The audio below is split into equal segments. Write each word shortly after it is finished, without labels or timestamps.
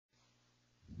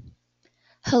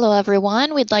Hello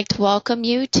everyone, we'd like to welcome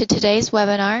you to today's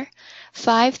webinar,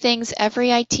 5 Things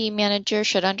Every IT Manager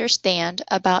Should Understand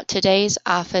About Today's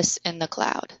Office in the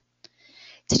Cloud.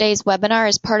 Today's webinar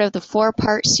is part of the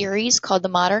 4-part series called The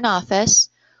Modern Office,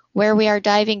 where we are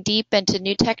diving deep into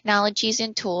new technologies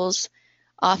and tools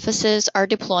offices are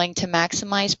deploying to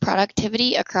maximize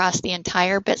productivity across the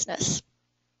entire business.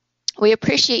 We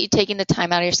appreciate you taking the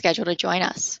time out of your schedule to join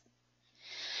us.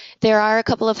 There are a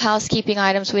couple of housekeeping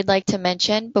items we'd like to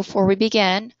mention before we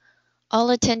begin. All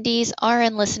attendees are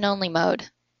in listen-only mode.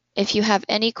 If you have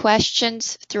any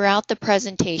questions throughout the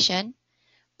presentation,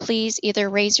 please either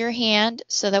raise your hand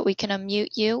so that we can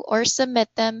unmute you or submit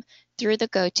them through the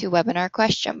GoToWebinar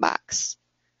question box.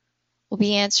 We'll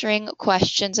be answering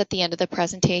questions at the end of the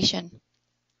presentation.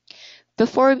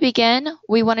 Before we begin,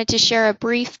 we wanted to share a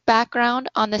brief background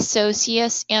on the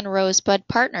Socius and Rosebud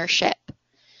partnership.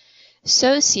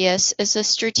 Socius is a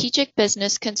strategic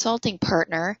business consulting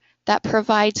partner that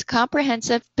provides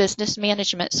comprehensive business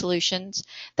management solutions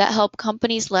that help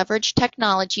companies leverage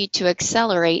technology to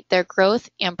accelerate their growth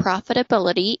and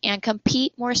profitability and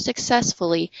compete more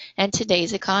successfully in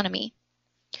today's economy.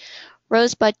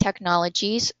 Rosebud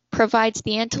Technologies provides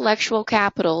the intellectual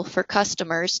capital for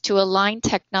customers to align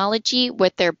technology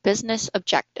with their business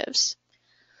objectives.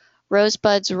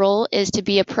 Rosebud's role is to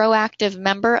be a proactive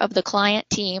member of the client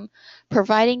team,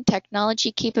 providing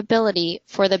technology capability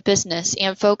for the business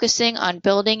and focusing on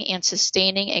building and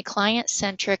sustaining a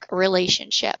client-centric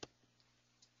relationship.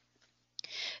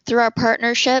 Through our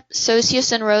partnership,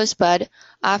 Socius and Rosebud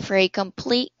offer a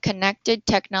complete connected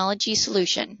technology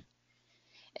solution,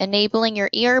 enabling your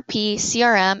ERP,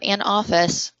 CRM, and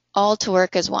Office all to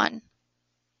work as one.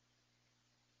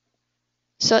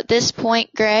 So at this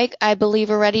point, Greg, I believe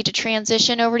we're ready to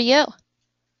transition over to you.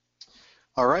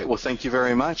 All right, well, thank you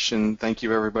very much, and thank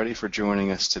you everybody for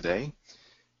joining us today.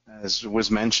 As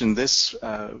was mentioned, this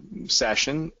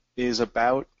session is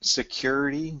about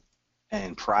security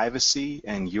and privacy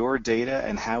and your data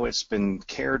and how it's been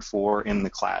cared for in the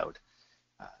cloud,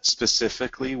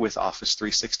 specifically with Office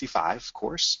 365, of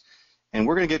course. And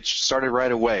we're going to get started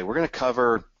right away. We're going to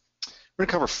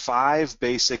cover 5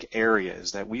 basic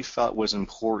areas that we felt was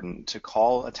important to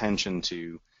call attention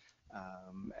to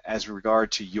as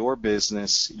regard to your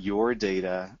business, your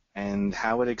data, and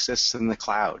how it exists in the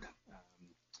cloud.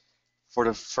 For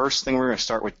the first thing, we're going to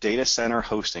start with data center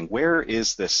hosting. Where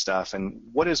is this stuff, and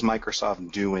what is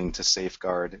Microsoft doing to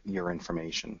safeguard your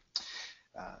information?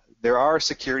 There are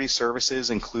security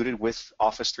services included with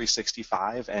Office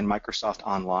 365 and Microsoft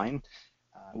Online.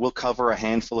 We'll cover a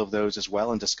handful of those as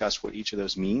well and discuss what each of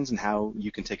those means and how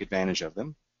you can take advantage of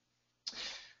them.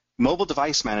 Mobile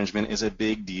device management is a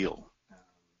big deal,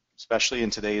 especially in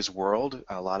today's world.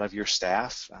 A lot of your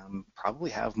staff probably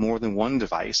have more than one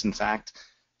device. In fact,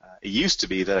 it used to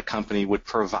be that a company would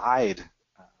provide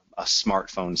a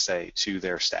smartphone, say, to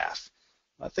their staff.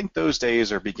 I think those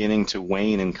days are beginning to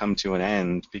wane and come to an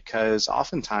end because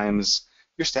oftentimes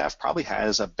your staff probably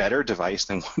has a better device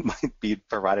than what might be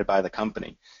provided by the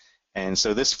company. And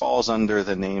so this falls under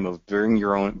the name of bring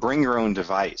your own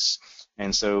device.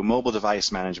 And so mobile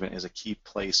device management is a key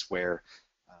place where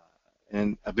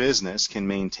a business can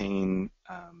maintain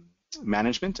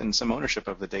management and some ownership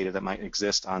of the data that might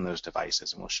exist on those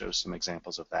devices, and we'll show some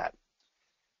examples of that.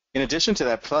 In addition to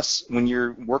that, plus when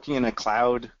you're working in a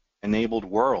cloud-enabled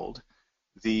world,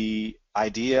 the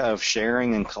idea of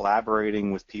sharing and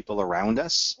collaborating with people around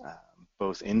us,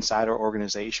 both inside our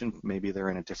organization, maybe they're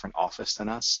in a different office than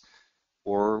us,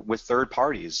 or with third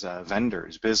parties,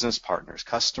 vendors, business partners,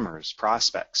 customers,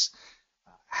 prospects.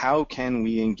 How can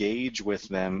we engage with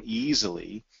them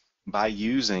easily by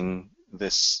using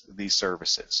these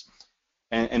services?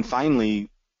 And finally,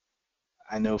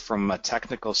 I know from a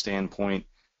technical standpoint,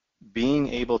 being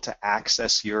able to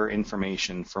access your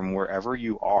information from wherever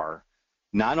you are,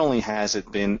 not only has it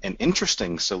been an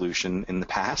interesting solution in the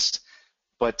past,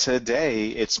 but today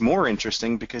it's more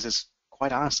interesting because it's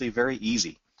quite honestly very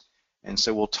easy. And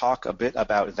so we'll talk a bit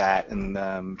about that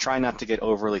and try not to get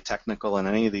overly technical in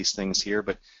any of these things here,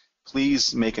 but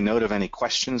please make a note of any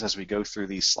questions as we go through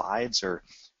these slides or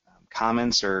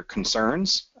comments or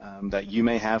concerns that you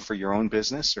may have for your own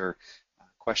business or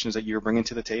questions that you're bringing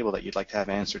to the table that you'd like to have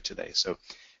answered today. So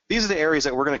these are the areas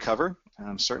that we're going to cover.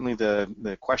 Certainly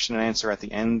the question and answer at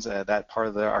the end, that part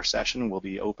of our session will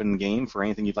be open game for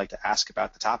anything you'd like to ask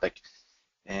about the topic.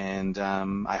 And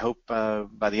I hope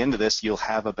by the end of this you'll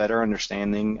have a better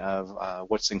understanding of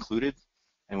what's included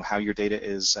and how your data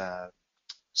is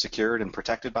secured and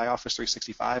protected by Office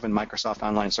 365 and Microsoft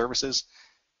Online Services.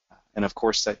 And of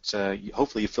course that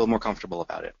hopefully you feel more comfortable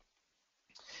about it.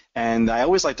 And I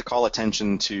always like to call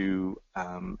attention to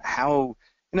how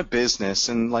in a business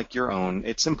and like your own,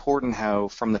 it's important how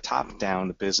from the top down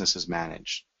the business is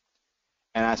managed.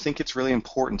 And I think it's really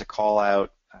important to call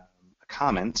out a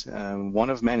comment, one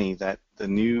of many, that the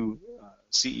new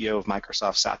CEO of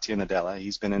Microsoft, Satya Nadella,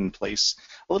 he's been in place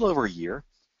a little over a year.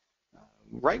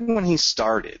 Right when he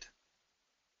started,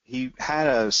 he had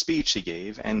a speech he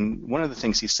gave, and one of the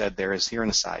things he said there is, here on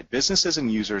the side, businesses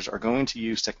and users are going to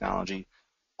use technology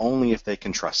only if they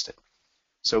can trust it.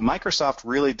 So Microsoft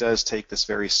really does take this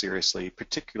very seriously,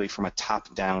 particularly from a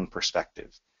top-down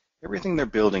perspective. Everything they're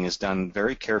building is done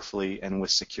very carefully and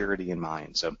with security in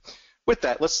mind. So with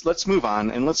that, let's move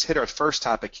on, and let's hit our first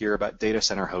topic here about data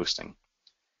center hosting.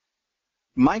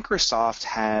 Microsoft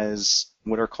has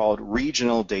what are called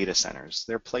regional data centers.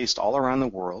 They're placed all around the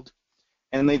world,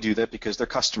 and they do that because their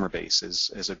customer base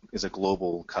is a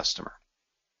global customer.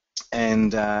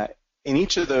 And in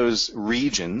each of those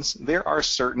regions, there are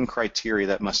certain criteria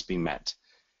that must be met.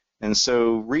 And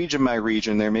so region by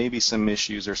region, there may be some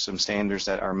issues or some standards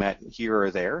that are met here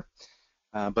or there.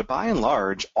 But by and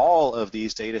large, all of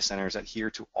these data centers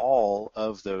adhere to all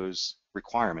of those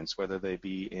requirements, whether they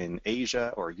be in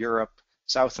Asia or Europe,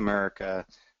 South America,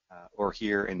 or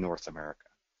here in North America.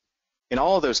 In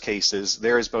all of those cases,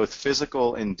 there is both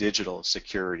physical and digital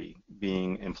security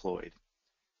being employed.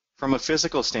 From a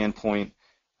physical standpoint,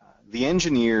 the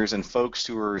engineers and folks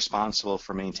who are responsible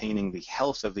for maintaining the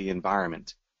health of the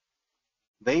environment,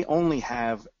 they only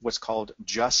have what's called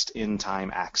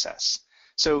just-in-time access.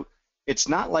 So it's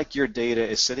not like your data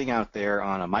is sitting out there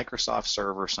on a Microsoft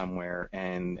server somewhere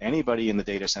and anybody in the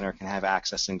data center can have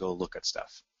access and go look at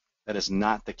stuff. That is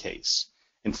not the case.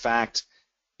 In fact,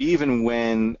 even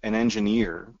when an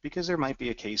engineer, because there might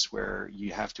be a case where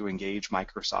you have to engage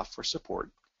Microsoft for support,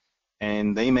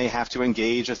 and they may have to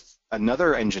engage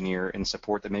another engineer in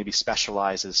support that maybe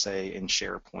specializes, say, in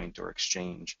SharePoint or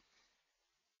Exchange.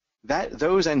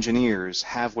 Those engineers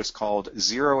have what's called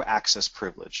zero access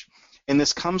privilege. And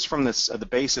this comes from the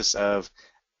basis of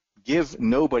give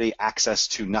nobody access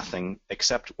to nothing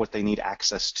except what they need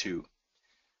access to.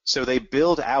 So they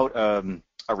build out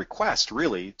a request,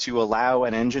 really, to allow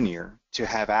an engineer to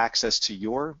have access to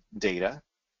your data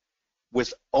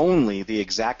with only the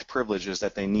exact privileges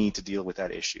that they need to deal with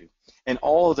that issue. And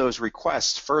all of those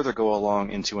requests further go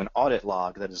along into an audit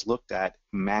log that is looked at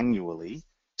manually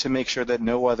to make sure that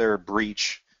no other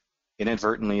breach,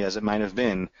 inadvertently as it might have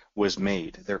been, was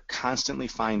made. They're constantly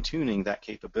fine-tuning that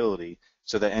capability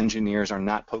so that engineers are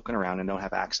not poking around and don't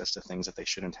have access to things that they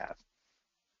shouldn't have.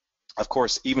 Of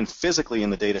course, even physically in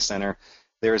the data center,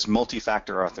 there is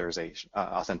multi-factor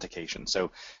authentication.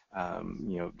 So,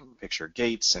 picture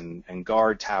gates and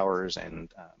guard towers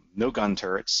and no gun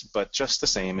turrets, but just the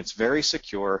same, it's very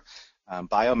secure,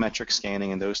 biometric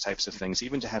scanning and those types of things,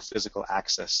 even to have physical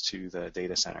access to the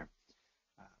data center.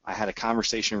 I had a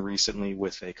conversation recently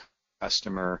with a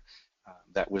customer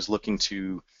that was looking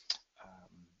to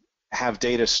have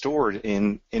data stored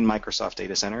in Microsoft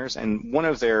data centers, and one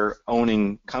of their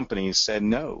owning companies said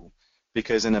no,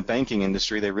 because in the banking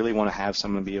industry, they really want to have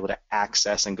someone be able to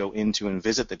access and go into and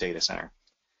visit the data center.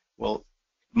 Well,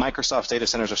 Microsoft's data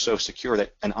centers are so secure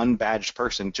that an unbadged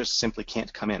person just simply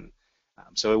can't come in.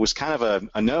 So it was kind of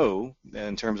a no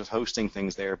in terms of hosting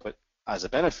things there, but as a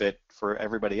benefit for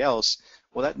everybody else,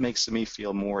 well, that makes me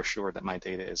feel more assured that my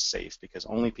data is safe, because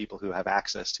only people who have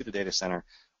access to the data center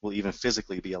will even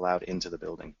physically be allowed into the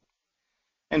building.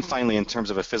 And finally, in terms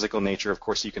of a physical nature, of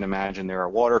course, you can imagine there are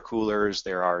water coolers,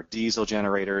 there are diesel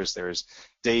generators, there's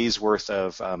days worth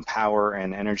of power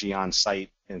and energy on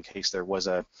site in case there was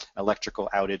an electrical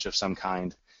outage of some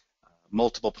kind,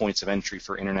 multiple points of entry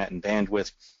for internet and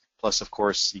bandwidth, plus, of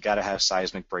course, you got to have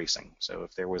seismic bracing. So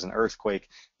if there was an earthquake,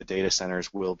 the data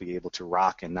centers will be able to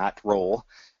rock and not roll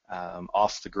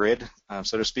off the grid,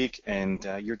 so to speak, and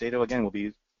your data, again, will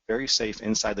be very safe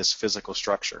inside this physical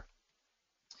structure.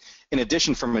 In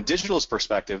addition, from a digital's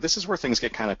perspective, this is where things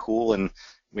get kind of cool, and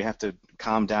we have to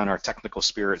calm down our technical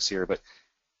spirits here, but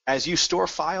as you store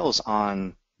files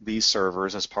on these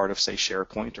servers as part of, say,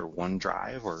 SharePoint or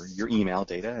OneDrive or your email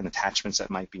data and attachments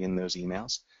that might be in those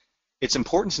emails, it's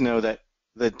important to know that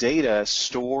the data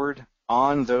stored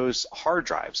on those hard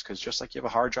drives, because just like you have a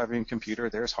hard drive in your computer,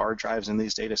 there's hard drives in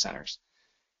these data centers.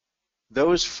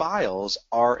 Those files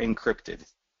are encrypted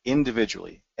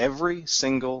individually. Every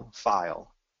single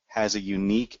file has a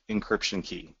unique encryption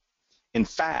key. In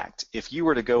fact, if you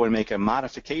were to go and make a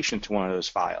modification to one of those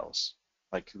files,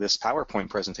 like this PowerPoint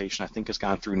presentation, I think has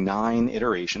gone through 9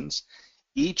 iterations.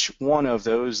 Each one of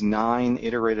those 9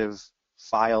 iterative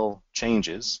file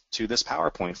changes to this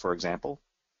PowerPoint, for example,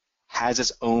 has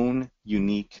its own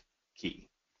unique key.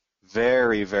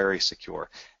 Very, very secure.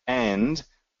 And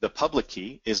the public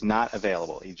key is not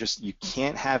available. You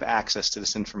can't have access to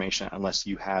this information unless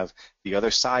you have the other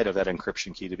side of that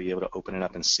encryption key to be able to open it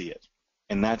up and see it.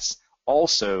 And that's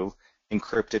also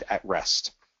encrypted at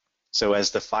rest. So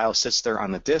as the file sits there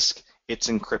on the disk, it's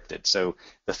encrypted. So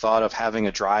the thought of having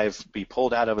a drive be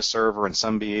pulled out of a server and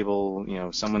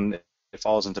someone it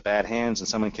falls into bad hands and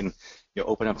someone can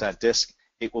open up that disk,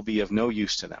 it will be of no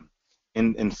use to them.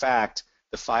 In fact,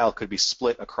 the file could be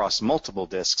split across multiple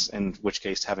disks, in which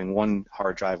case having one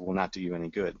hard drive will not do you any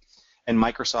good. And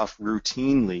Microsoft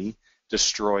routinely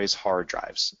destroys hard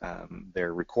drives.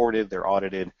 They're recorded, they're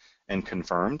audited, and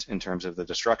confirmed in terms of the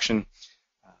destruction.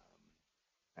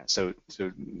 So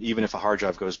even if a hard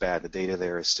drive goes bad, the data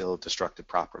there is still destructed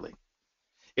properly.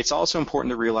 It's also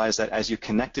important to realize that as you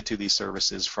connect it to these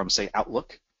services from, say,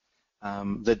 Outlook,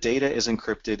 the data is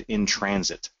encrypted in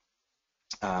transit.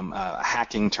 A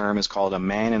hacking term is called a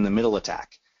man-in-the-middle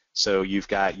attack. So you've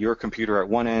got your computer at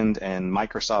one end and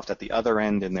Microsoft at the other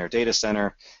end in their data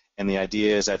center, and the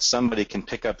idea is that somebody can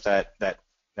pick up that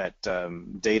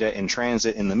data in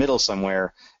transit in the middle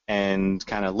somewhere and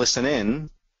kind of listen in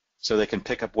so they can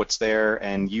pick up what's there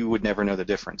and you would never know the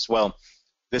difference. Well,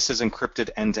 this is encrypted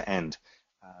end-to-end.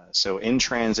 So in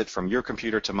transit from your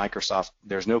computer to Microsoft,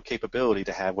 there's no capability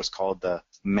to have what's called the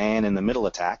man-in-the-middle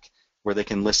attack where they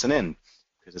can listen in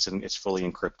because it's fully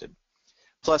encrypted.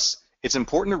 Plus, it's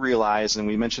important to realize, and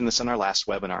we mentioned this in our last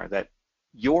webinar, that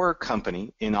your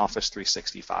company in Office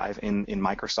 365, in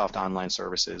Microsoft Online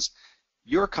Services,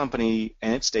 your company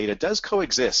and its data does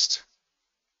coexist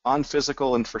on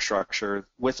physical infrastructure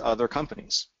with other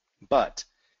companies, but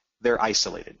they're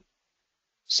isolated.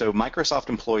 So Microsoft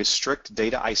employs strict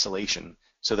data isolation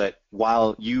so that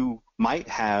while you might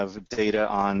have data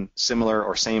on similar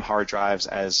or same hard drives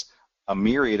as a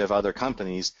myriad of other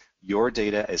companies, your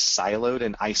data is siloed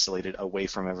and isolated away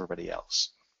from everybody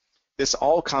else. This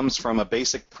all comes from a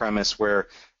basic premise where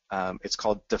it's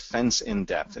called defense in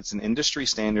depth. It's an industry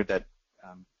standard that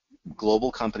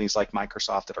global companies like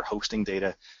Microsoft that are hosting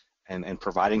data and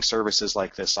providing services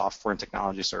like this, software and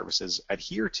technology services,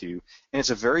 adhere to, and it's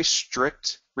a very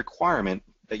strict requirement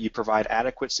that you provide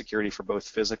adequate security for both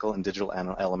physical and digital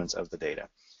elements of the data.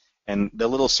 And the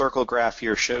little circle graph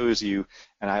here shows you,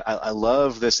 and I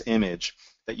love this image,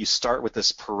 that you start with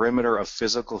this perimeter of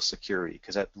physical security,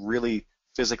 because that really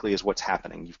physically is what's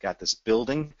happening. You've got this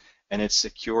building, and it's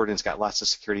secured, and it's got lots of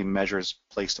security measures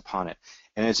placed upon it.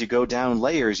 And as you go down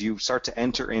layers, you start to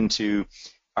enter into,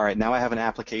 all right, now I have an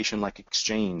application like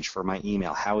Exchange for my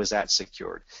email. How is that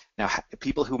secured? Now,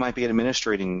 people who might be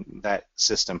administrating that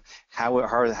system, how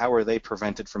are they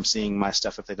prevented from seeing my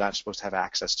stuff if they're not supposed to have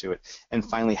access to it? And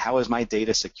finally, how is my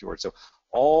data secured? So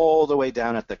all the way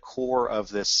down at the core of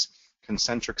this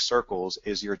concentric circles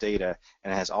is your data,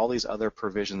 and it has all these other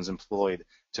provisions employed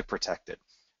to protect it.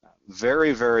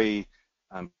 Very, very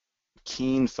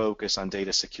keen focus on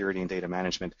data security and data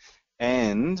management.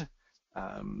 And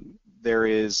there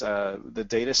is the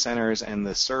data centers and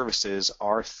the services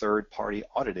are third-party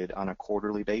audited on a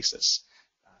quarterly basis.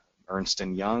 Ernst &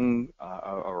 Young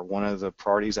are one of the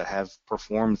parties that have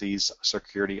performed these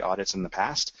security audits in the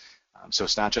past. So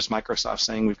it's not just Microsoft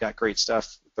saying we've got great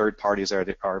stuff. Third parties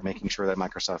are making sure that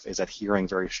Microsoft is adhering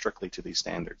very strictly to these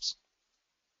standards.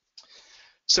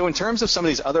 So in terms of some of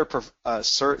these other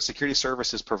security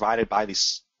services provided by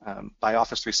by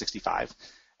Office 365,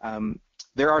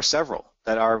 there are several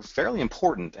that are fairly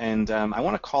important, and I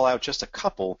want to call out just a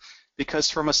couple because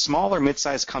from a small or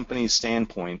mid-sized company's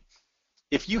standpoint,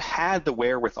 if you had the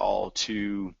wherewithal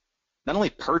to not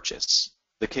only purchase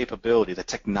the capability, the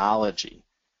technology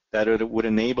that it would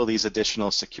enable these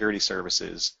additional security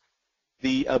services,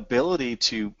 the ability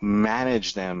to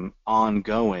manage them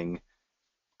ongoing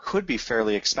could be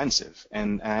fairly expensive.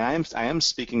 And I am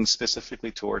speaking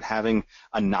specifically toward having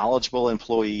a knowledgeable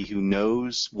employee who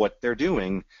knows what they're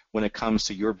doing when it comes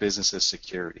to your business's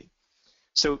security.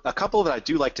 So a couple that I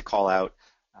do like to call out,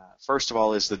 first of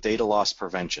all, is the data loss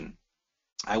prevention.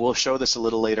 I will show this a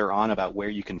little later on about where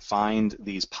you can find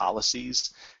these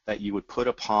policies that you would put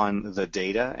upon the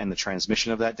data and the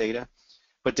transmission of that data.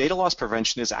 But data loss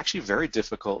prevention is actually very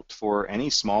difficult for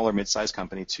any small or mid-sized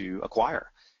company to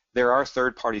acquire. There are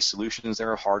third-party solutions,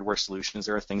 there are hardware solutions,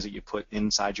 there are things that you put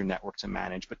inside your network to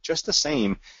manage, but just the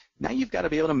same, now you've got to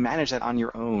be able to manage that on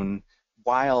your own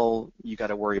while you got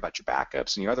to worry about your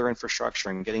backups and your other infrastructure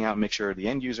and getting out and make sure the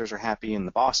end users are happy and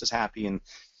the boss is happy and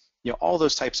all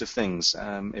those types of things.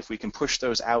 If we can push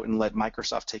those out and let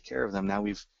Microsoft take care of them, now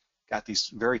we've got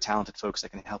these very talented folks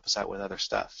that can help us out with other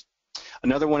stuff.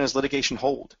 Another one is litigation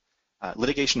hold.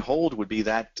 Litigation hold would be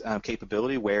that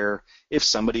capability where if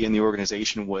somebody in the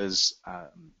organization was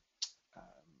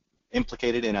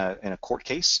implicated in a court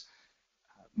case,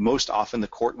 most often the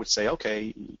court would say,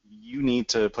 okay, you need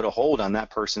to put a hold on that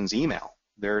person's email,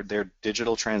 their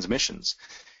digital transmissions.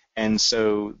 And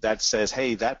so that says,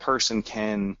 hey, that person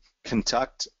can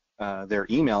conduct their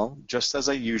email just as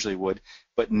they usually would,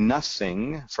 but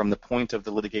nothing from the point of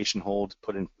the litigation hold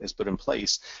is put in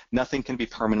place, nothing can be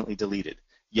permanently deleted.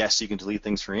 Yes, you can delete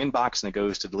things from your inbox and it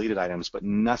goes to deleted items, but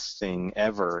nothing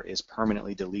ever is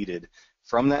permanently deleted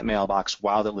from that mailbox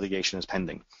while the litigation is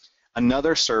pending.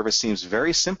 Another service seems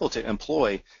very simple to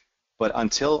employ, but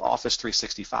until Office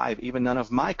 365, even none of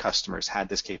my customers had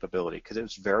this capability because it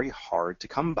was very hard to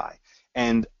come by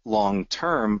and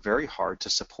long-term very hard to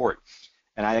support.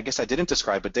 And I guess I didn't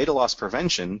describe, but data loss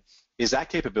prevention is that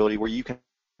capability where you can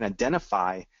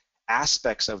identify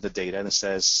aspects of the data that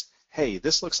says, hey,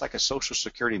 this looks like a social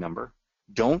security number.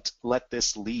 Don't let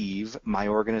this leave my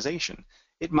organization.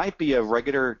 It might be a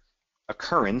regular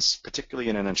occurrence, particularly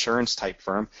in an insurance type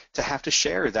firm, to have to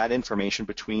share that information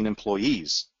between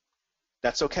employees.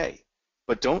 That's okay.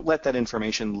 But don't let that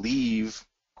information leave,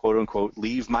 quote unquote,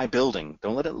 leave my building.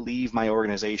 Don't let it leave my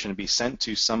organization and be sent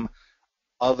to some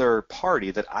other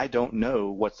party that I don't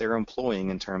know what they're employing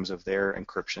in terms of their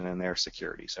encryption and their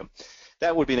security. So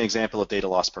that would be an example of data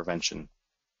loss prevention.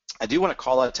 I do want to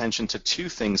call attention to two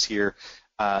things here.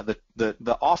 The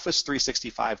Office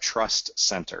 365 Trust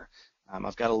Center.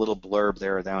 I've got a little blurb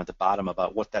there down at the bottom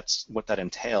about what that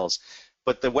entails.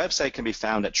 But the website can be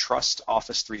found at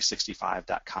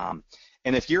trustoffice365.com.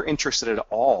 And if you're interested at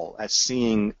all at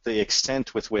seeing the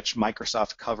extent with which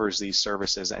Microsoft covers these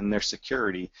services and their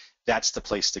security, that's the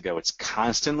place to go. It's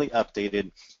constantly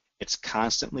updated. It's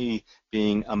constantly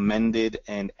being amended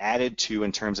and added to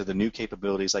in terms of the new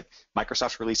capabilities. Like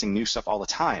Microsoft's releasing new stuff all the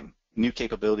time, new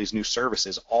capabilities, new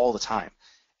services all the time.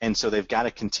 And so they've got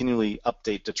to continually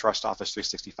update the Trust Office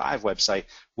 365 website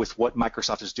with what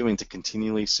Microsoft is doing to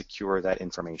continually secure that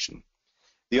information.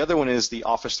 The other one is the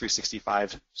Office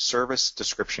 365 Service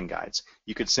Description Guides.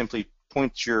 You could simply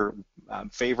point your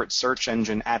favorite search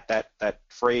engine at that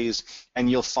phrase,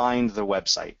 and you'll find the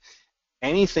website.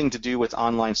 Anything to do with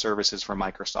online services from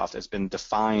Microsoft has been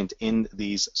defined in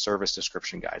these service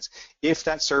description guides. If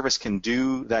that service can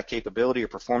do that capability or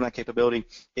perform that capability,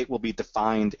 it will be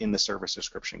defined in the service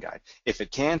description guide. If it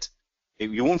can't,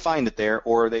 you won't find it there,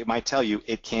 or they might tell you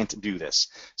it can't do this.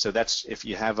 So that's if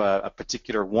you have a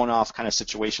particular one-off kind of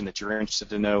situation that you're interested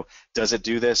to know, does it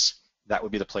do this? That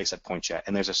would be the place I'd point you at.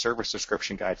 And there's a service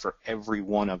description guide for every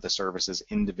one of the services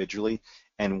individually,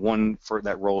 and one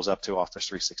that rolls up to Office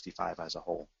 365 as a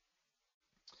whole.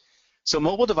 So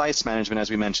mobile device management, as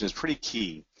we mentioned, is pretty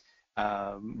key.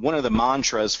 One of the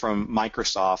mantras from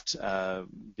Microsoft,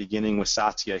 beginning with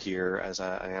Satya here, as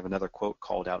I have another quote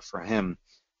called out for him,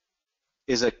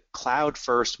 is a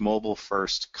cloud-first,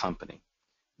 mobile-first company.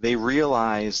 They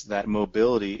realize that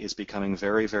mobility is becoming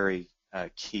very, very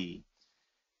key.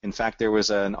 In fact, there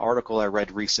was an article I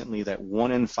read recently that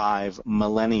 1 in 5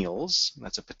 millennials,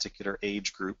 that's a particular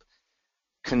age group,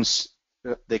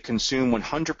 they consume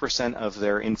 100% of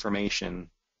their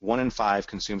information. 1 in 5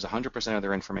 consumes 100% of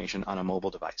their information on a mobile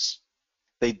device.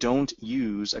 They don't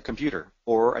use a computer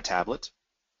or a tablet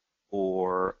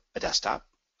or a desktop,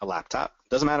 a laptop.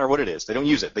 Doesn't matter what it is. They don't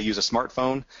use it. They use a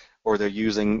smartphone, or they're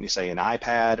using, say, an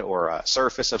iPad or a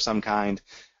Surface of some kind,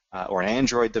 or an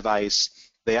Android device.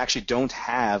 They actually don't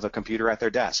have a computer at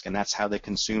their desk, and that's how they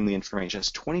consume the information.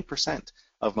 It's 20%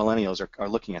 of millennials are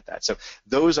looking at that. So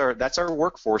that's our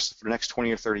workforce for the next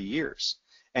 20 or 30 years.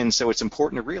 And so it's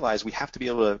important to realize we have to be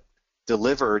able to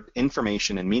deliver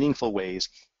information in meaningful ways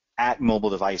at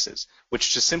mobile devices,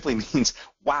 which just simply means,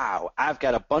 wow, I've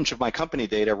got a bunch of my company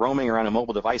data roaming around on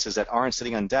mobile devices that aren't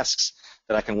sitting on desks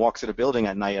that I can walk through the building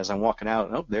at night as I'm walking out.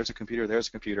 Oh, there's a computer, there's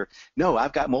a computer. No,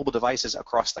 I've got mobile devices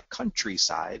across the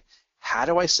countryside. How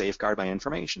do I safeguard my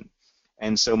information?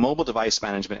 And so mobile device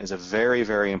management is a very,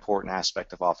 very important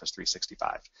aspect of Office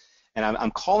 365. And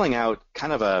I'm calling out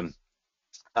kind of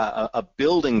a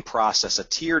building process, a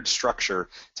tiered structure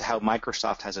to how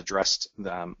Microsoft has addressed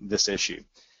this issue.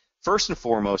 First and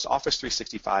foremost, Office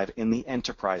 365 in the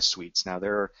enterprise suites. Now,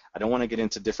 I don't want to get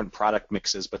into different product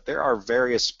mixes, but there are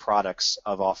various products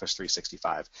of Office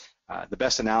 365. The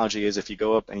best analogy is if you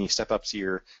go up and you step up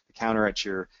to the counter at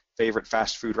your favorite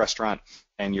fast food restaurant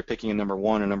and you're picking a number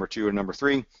 1 or number 2 or number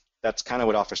 3, that's kind of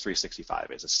what Office 365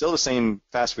 is. It's still the same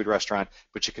fast food restaurant,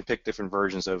 but you can pick different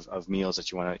versions of meals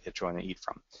that you want to eat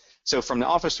from. So from the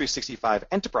Office 365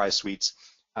 enterprise suites,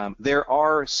 there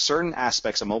are certain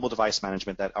aspects of mobile device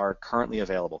management that are currently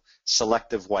available.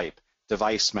 Selective wipe,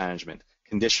 device management,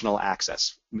 conditional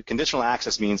access. Conditional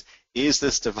access means, is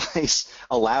this device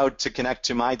allowed to connect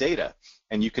to my data?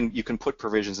 And you can put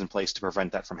provisions in place to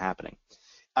prevent that from happening.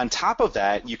 On top of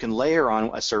that, you can layer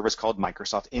on a service called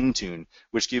Microsoft Intune,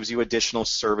 which gives you additional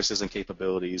services and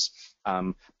capabilities.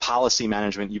 Policy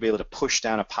management, you'll be able to push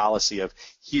down a policy of,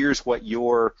 here's what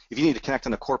if you need to connect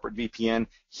on a corporate VPN,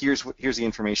 here's the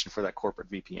information for that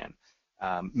corporate VPN.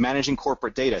 Managing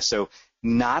corporate data, so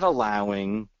not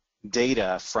allowing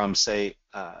data from, say,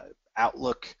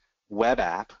 Outlook web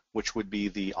app, which would be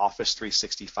the Office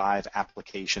 365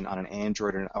 application on an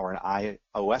Android or an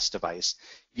iOS device.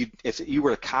 If you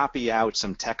were to copy out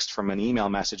some text from an email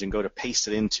message and go to paste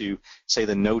it into, say,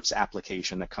 the Notes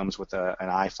application that comes with an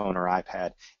iPhone or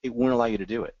iPad, it won't allow you to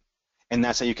do it. And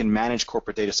that's how you can manage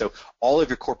corporate data. So all of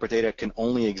your corporate data can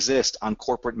only exist on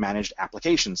corporate managed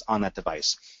applications on that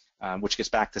device, which gets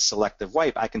back to selective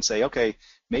wipe. I can say, okay,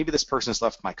 maybe this person has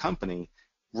left my company.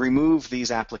 Remove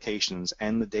these applications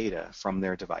and the data from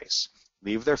their device.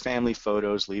 Leave their family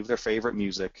photos, leave their favorite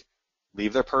music,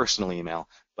 leave their personal email,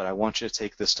 but I want you to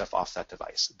take this stuff off that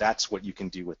device. That's what you can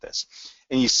do with this.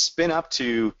 And you spin up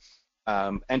to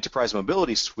Enterprise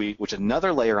Mobility Suite, which is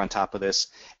another layer on top of this,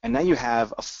 and now you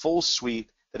have a full suite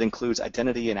that includes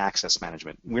identity and access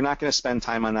management. We're not going to spend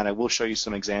time on that. I will show you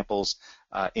some examples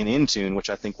in Intune, which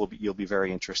I think you'll be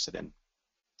very interested in.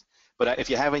 But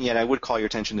if you haven't yet, I would call your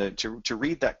attention to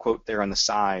read that quote there on the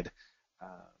side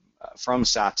from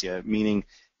Satya, meaning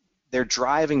they're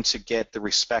driving to get the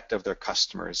respect of their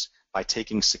customers by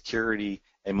taking security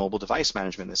and mobile device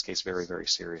management, in this case, very, very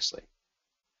seriously.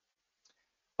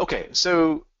 Okay,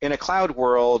 so in a cloud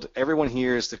world, everyone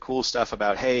hears the cool stuff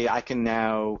about, hey, I can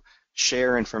now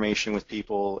share information with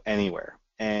people anywhere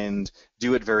and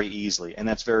do it very easily, and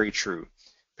that's very true.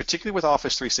 Particularly with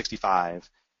Office 365,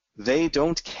 they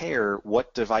don't care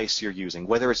what device you're using,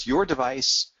 whether it's your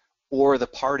device or the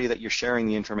party that you're sharing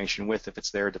the information with if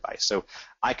it's their device. So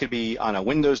I could be on a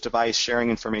Windows device sharing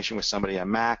information with somebody on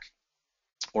Mac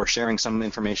or sharing some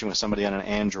information with somebody on an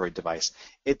Android device.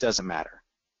 It doesn't matter.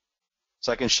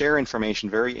 So I can share information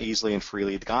very easily and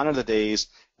freely. Gone are the days,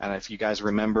 and if you guys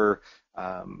remember,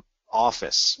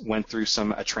 Office went through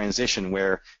a transition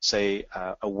where, say,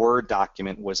 a Word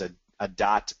document was a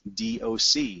 .doc,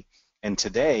 and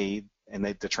today,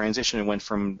 the transition went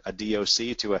from a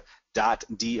DOC to a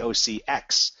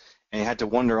 .docx, and you had to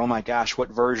wonder, oh my gosh, what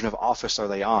version of Office are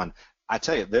they on? I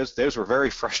tell you, those were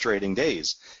very frustrating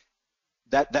days.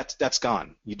 That's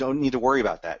gone. You don't need to worry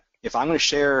about that. If I'm going to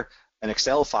share an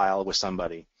Excel file with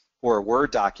somebody or a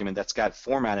Word document that's got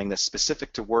formatting that's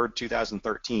specific to Word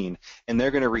 2013, and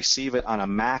they're going to receive it on a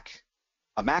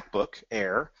MacBook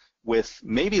Air with,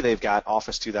 maybe they've got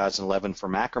Office 2011 for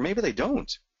Mac, or maybe they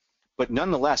don't. But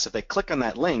nonetheless, if they click on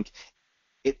that link,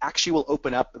 it actually will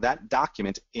open up that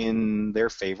document in their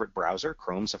favorite browser,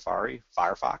 Chrome, Safari,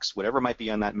 Firefox, whatever might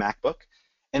be on that MacBook,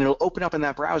 and it'll open up in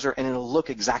that browser and it'll look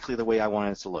exactly the way I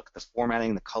want it to look. The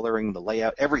formatting, the coloring, the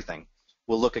layout, everything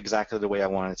will look exactly the way I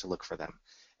want it to look for them.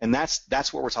 And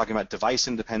that's what we're talking about, device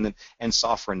independent and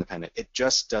software independent. It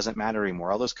just doesn't matter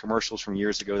anymore. All those commercials from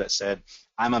years ago that said,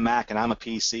 I'm a Mac and I'm a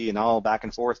PC and all back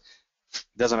and forth,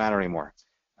 doesn't matter anymore.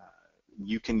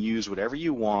 You can use whatever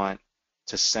you want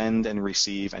to send and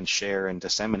receive and share and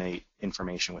disseminate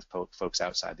information with folks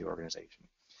outside the organization.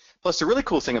 Plus, the really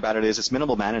cool thing about it is it's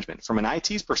minimal management. From an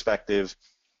IT perspective,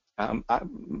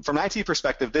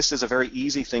 this is a very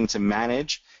easy thing to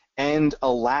manage and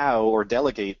allow or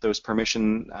delegate those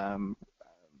permission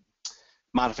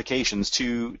modifications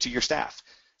to your staff.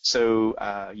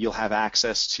 So you'll have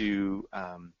access to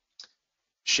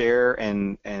share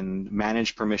and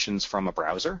manage permissions from a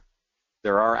browser.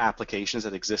 There are applications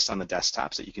that exist on the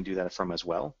desktops that you can do that from as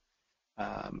well.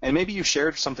 And maybe you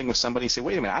shared something with somebody and say,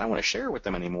 wait a minute, I don't want to share it with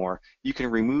them anymore. You can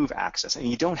remove access. And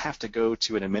you don't have to go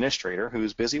to an administrator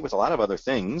who's busy with a lot of other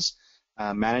things,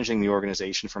 managing the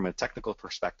organization from a technical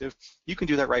perspective. You can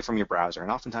do that right from your browser.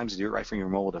 And oftentimes you do it right from your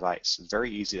mobile device. It's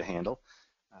very easy to handle.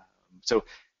 So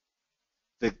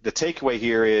the takeaway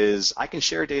here is I can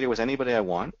share data with anybody I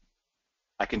want.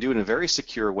 I can do it in a very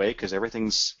secure way because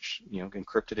everything's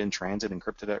encrypted in transit,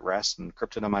 encrypted at rest, and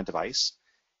encrypted on my device.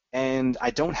 And I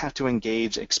don't have to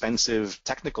engage expensive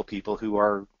technical people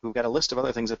who've got a list of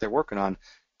other things that they're working on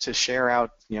to share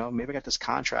out, maybe I got this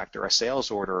contract or a sales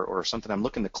order or something I'm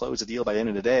looking to close a deal by the end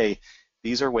of the day.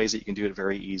 These are ways that you can do it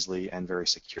very easily and very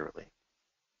securely.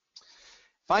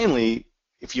 Finally,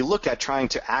 if you look at trying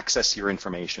to access your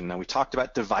information, now we talked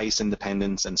about device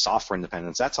independence and software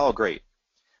independence. That's all great.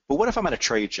 But what if I'm at a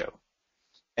trade show?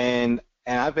 And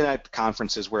I've been at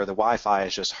conferences where the Wi-Fi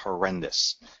is just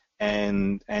horrendous.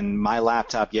 and my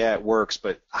laptop, yeah, it works,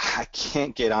 but I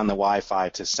can't get on the Wi-Fi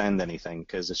to send anything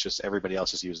because it's just everybody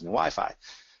else is using the Wi-Fi.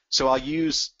 So I'll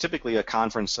use typically a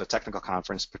conference, a technical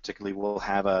conference, particularly we'll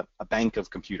have a bank of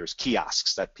computers,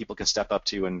 kiosks that people can step up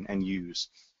to and use.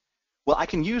 Well, I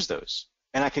can use those,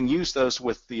 and I can use those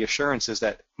with the assurances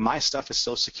that my stuff is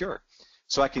still secure.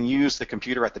 So I can use the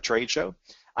computer at the trade show.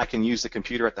 I can use the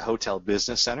computer at the hotel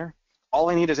business center. All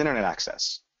I need is internet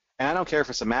access. And I don't care if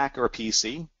it's a Mac or a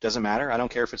PC, doesn't matter. I don't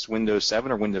care if it's Windows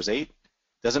 7 or Windows 8,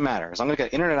 doesn't matter. As long as I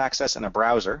get internet access and a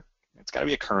browser, it's got to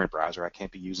be a current browser. I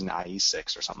can't be using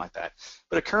IE6 or something like that.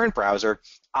 But a current browser,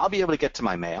 I'll be able to get to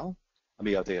my mail. I'll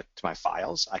be able to get to my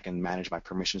files. I can manage my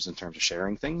permissions in terms of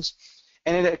sharing things.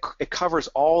 And it covers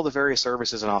all the various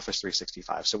services in Office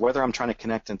 365. So whether I'm trying to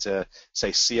connect into,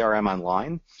 say, CRM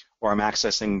Online, or I'm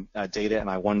accessing data in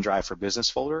my OneDrive for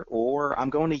Business folder, or I'm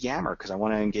going to Yammer because I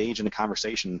want to engage in a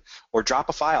conversation, or drop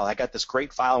a file. I got this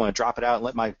great file, I want to drop it out and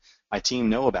let my team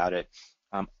know about it.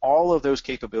 All of those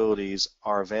capabilities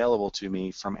are available to me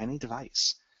from any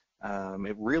device.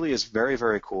 It really is very,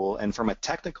 very cool. And from a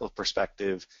technical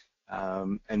perspective,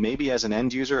 and maybe as an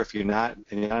end user, if you're not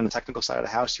on the technical side of the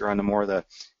house, you're on the more the,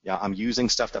 I'm using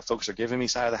stuff that folks are giving me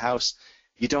side of the house,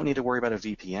 you don't need to worry about a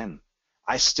VPN.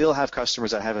 I still have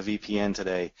customers that have a VPN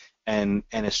today, and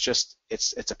it's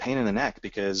a pain in the neck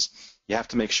because you have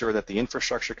to make sure that the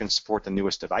infrastructure can support the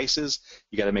newest devices.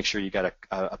 You got to make sure you got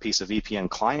a piece of VPN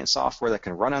client software that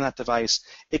can run on that device.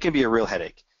 It can be a real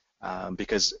headache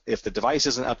because if the device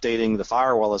isn't updating, the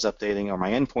firewall is updating, or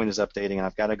my endpoint is updating, and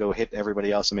I've got to go hit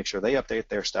everybody else and make sure they update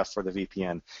their stuff for the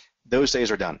VPN. Those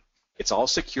days are done. It's all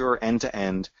secure end to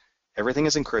end. Everything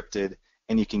is encrypted,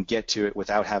 and you can get to it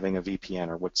without having a VPN,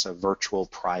 or what's a virtual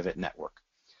private network.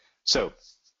 So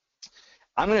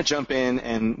I'm going to jump in,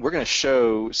 and we're going to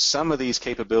show some of these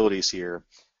capabilities here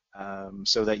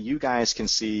so that you guys can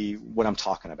see what I'm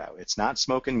talking about. It's not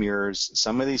smoke and mirrors.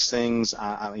 Some of these things,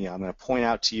 I'm going to point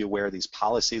out to you where these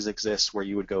policies exist, where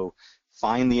you would go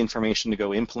find the information to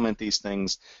go implement these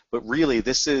things. But really,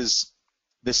 this is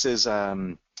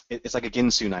it's like a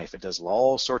Ginsu knife. It does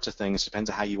all sorts of things. Depends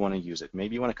on how you want to use it.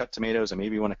 Maybe you want to cut tomatoes, and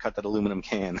maybe you want to cut that aluminum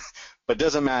can. But it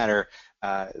doesn't matter.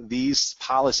 These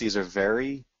policies are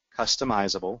very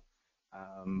customizable,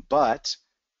 but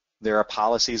there are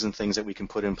policies and things that we can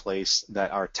put in place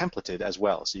that are templated as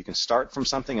well. So you can start from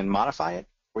something and modify it,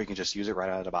 or you can just use it right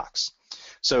out of the box.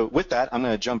 So with that, I'm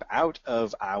going to jump out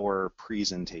of our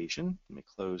presentation. Let me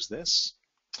close this.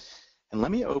 And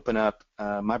let me open up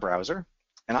my browser.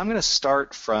 And I'm going to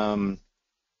start from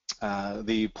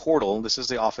the portal. This is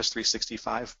the Office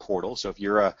 365 portal. So if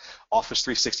you're a Office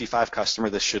 365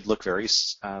 customer, this should look very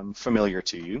familiar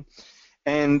to you.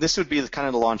 And this would be kind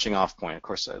of the launching off point. Of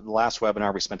course, the last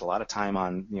webinar, we spent a lot of time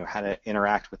on how to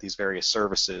interact with these various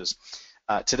services.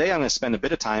 Today, I'm going to spend a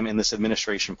bit of time in this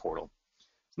administration portal.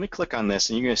 Let me click on this,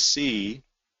 and you're going to see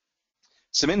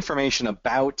some information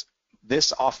about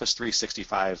this Office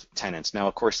 365 tenant. Now,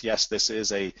 of course, yes, this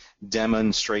is a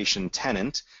demonstration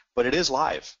tenant, but it is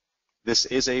live. This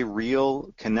is a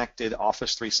real connected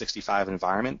Office 365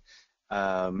 environment.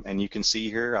 And you can see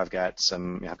here I've got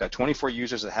 24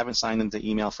 users that haven't signed into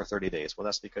email for 30 days. Well,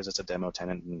 that's because it's a demo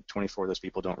tenant, and 24 of those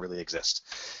people don't really exist.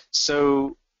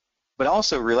 So, but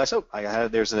also realize,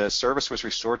 there's a service was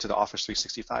restored to the Office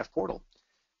 365 portal.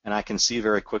 And I can see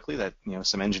very quickly that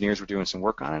some engineers were doing some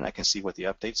work on it. I can see what the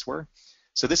updates were.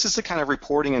 So this is the kind of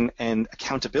reporting and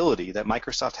accountability that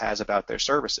Microsoft has about their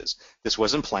services. This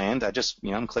wasn't planned.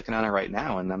 I'm clicking on it right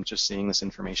now, and I'm just seeing this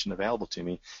information available to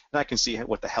me, and I can see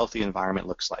what the healthy environment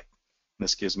looks like. And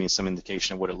this gives me some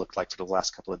indication of what it looked like for the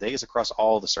last couple of days across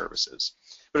all the services.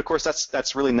 But of course,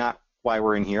 that's really not why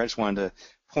we're in here. I just wanted to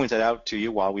point that out to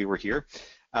you while we were here.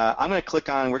 I'm going to click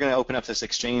on, we're going to open up this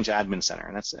Exchange Admin Center,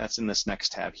 and that's in this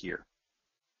next tab here.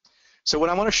 So what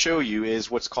I want to show you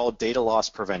is what's called data loss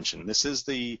prevention. This is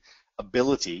the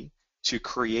ability to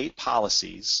create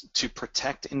policies to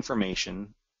protect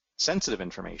information, sensitive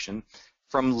information,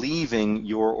 from leaving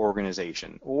your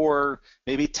organization, or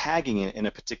maybe tagging it in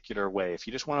a particular way. If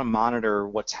you just want to monitor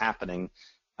what's happening,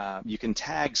 you can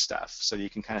tag stuff so you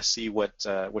can kind of see what's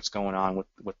going on,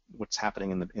 what's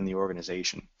happening in the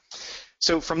organization.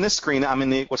 So from this screen, I'm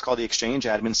in what's called the Exchange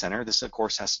Admin Center. This, of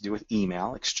course, has to do with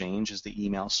email. Exchange is the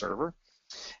email server.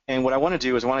 And what I want to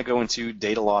do is I want to go into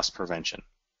data loss prevention.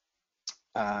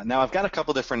 Now, I've got a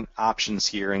couple different options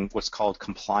here in what's called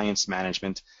compliance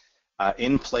management.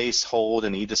 In-place hold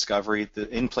and e-discovery. The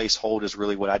in-place hold is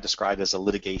really what I described as a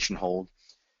litigation hold.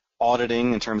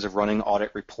 Auditing, in terms of running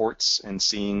audit reports and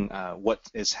seeing are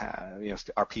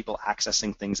people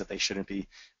accessing things that they shouldn't be.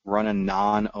 Run a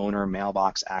non-owner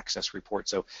mailbox access report.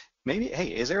 So maybe, hey,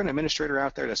 is there an administrator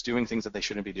out there that's doing things that they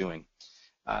shouldn't be doing?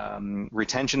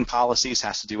 Retention policies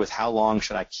has to do with how long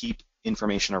should I keep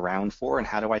information around for, and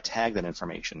how do I tag that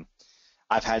information.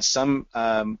 I've had some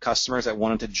customers that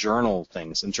wanted to journal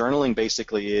things, and journaling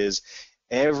basically is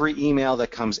every email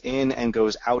that comes in and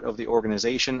goes out of the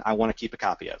organization, I want to keep a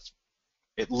copy of.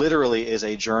 It literally is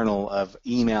a journal of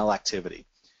email activity,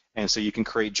 and so you can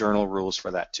create journal rules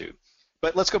for that too.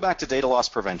 But let's go back to data loss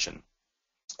prevention,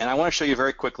 and I want to show you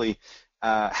very quickly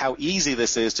how easy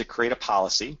this is to create a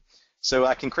policy. So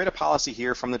I can create a policy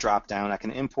here from the drop-down. I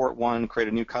can import one, create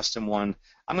a new custom one.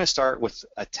 I'm going to start with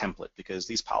a template because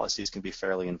these policies can be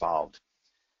fairly involved.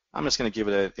 I'm just going to give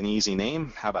it an easy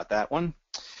name. How about that one?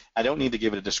 I don't need to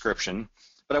give it a description,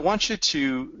 but I want you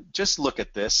to just look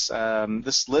at this,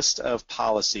 this list of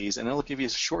policies, and it'll give you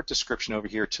a short description over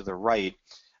here to the right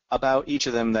about each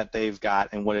of them that they've got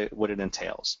and what it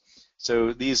entails.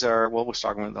 So these are, well, we're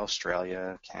starting with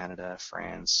Australia, Canada,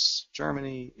 France,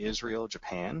 Germany, Israel,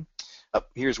 Japan.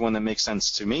 Here's one that makes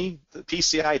sense to me. The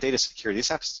PCI data security. This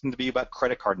happens to be about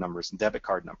credit card numbers and debit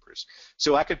card numbers.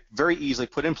 So I could very easily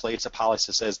put in place a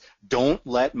policy that says, don't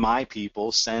let my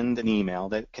people send an email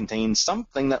that contains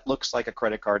something that looks like a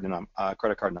credit card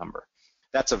number.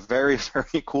 That's a very,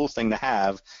 very cool thing to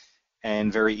have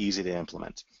and very easy to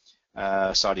implement.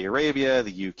 Saudi Arabia,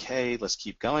 the UK, let's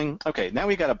keep going. Okay, now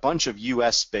we got a bunch of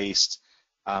US-based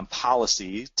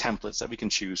policy templates that we can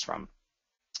choose from.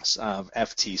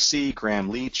 FTC,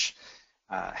 Gramm-Leach,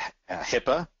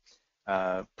 HIPAA,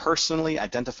 personally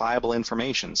identifiable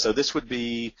information. So this would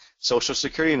be social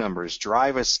security numbers,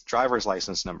 driver's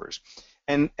license numbers.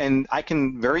 And I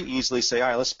can very easily say, all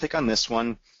right, let's pick on this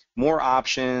one. More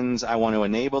options. I want to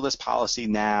enable this policy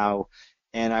now,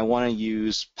 and I want to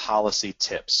use policy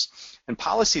tips. And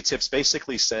policy tips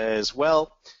basically says,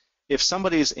 well, if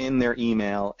somebody's in their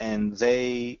email and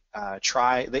they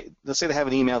let's say they have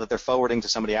an email that they're forwarding to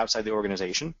somebody outside the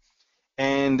organization,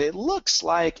 and it looks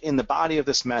like in the body of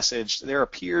this message there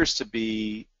appears to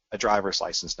be a driver's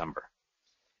license number.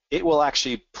 It will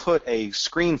actually put a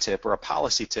screen tip or a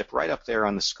policy tip right up there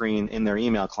on the screen in their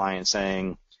email client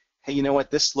saying, hey, you know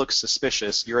what, this looks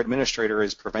suspicious. Your administrator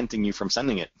is preventing you from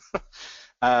sending it.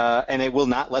 And it will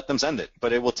not let them send it,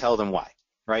 but it will tell them why.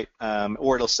 Right?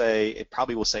 Or it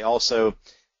probably will say also,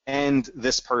 and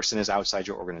this person is outside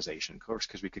your organization, of course,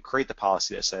 because we could create the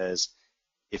policy that says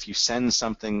if you send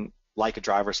something like a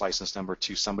driver's license number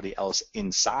to somebody else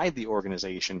inside the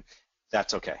organization,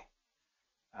 that's okay.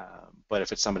 But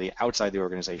if it's somebody outside the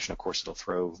organization, of course, it'll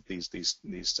throw these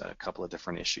couple of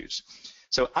different issues.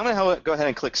 So I'm going to go ahead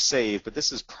and click Save, but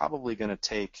this is probably going to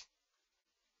take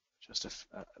just it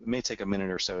may take a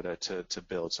minute or so to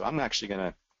build. So I'm actually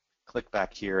going to click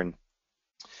back here, and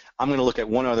I'm going to look at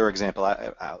one other example.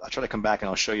 I'll try to come back and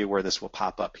I'll show you where this will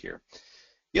pop up here.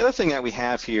 The other thing that we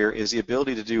have here is the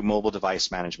ability to do mobile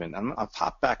device management. I'll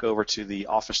pop back over to the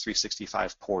Office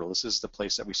 365 portal. This is the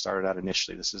place that we started out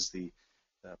initially. This is the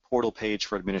portal page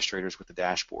for administrators with the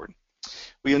dashboard.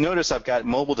 Well, you'll notice I've got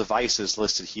mobile devices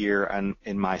listed here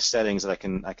in my settings that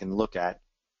I can look at.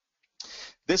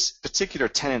 This particular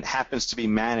tenant happens to be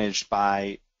managed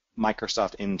by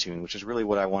Microsoft Intune, which is really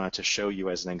what I wanted to show you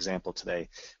as an example today.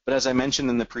 But as I mentioned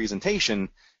in the presentation,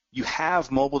 you have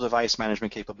mobile device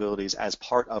management capabilities as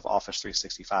part of Office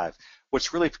 365.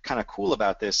 What's really kind of cool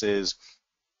about this is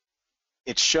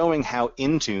it's showing how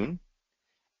Intune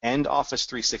and Office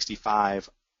 365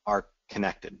 are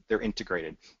connected. They're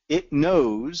integrated. It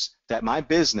knows that my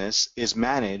business is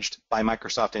managed by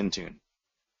Microsoft Intune.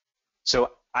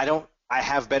 So I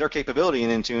have better capability in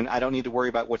Intune. I don't need to worry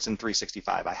about what's in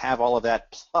 365. I have all of that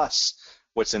plus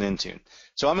what's in Intune.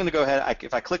 So I'm going to go ahead.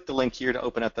 If I click the link here to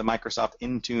open up the Microsoft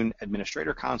Intune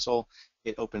Administrator Console,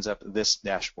 it opens up this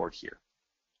dashboard here.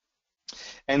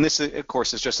 And this, of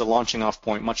course, is just a launching off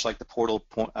point, much like the portal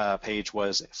page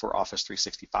was for Office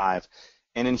 365.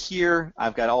 And in here,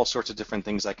 I've got all sorts of different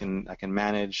things I can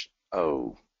manage.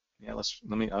 Oh, yeah.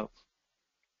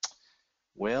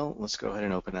 Well, let's go ahead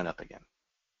and open that up again.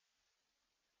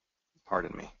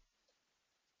 Pardon me.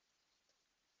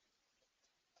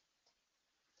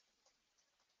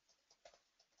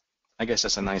 I guess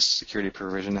that's a nice security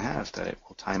provision to have, that it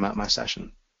will time out my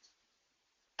session.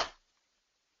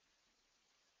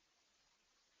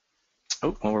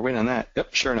 Oh, well, we're waiting on that.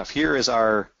 Yep, sure enough. Here is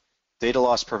our data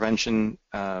loss prevention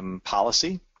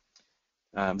policy.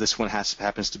 This one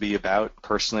happens to be about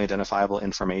personally identifiable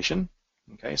information.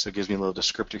 Okay, so it gives me a little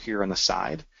descriptor here on the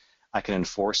side. I can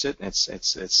enforce it.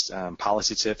 Its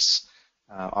policy tips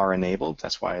are enabled.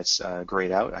 That's why it's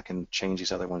grayed out. I can change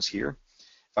these other ones here.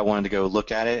 If I wanted to go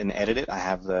look at it and edit it, I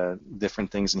have the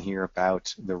different things in here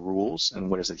about the rules and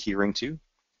what it's adhering to.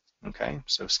 Okay,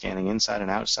 so scanning inside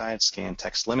and outside, scan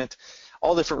text limit,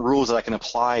 all different rules that I can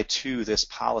apply to this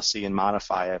policy and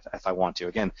modify if I want to.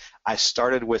 Again, I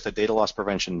started with a data loss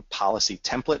prevention policy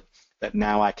template that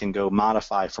now I can go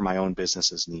modify for my own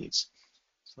business's needs.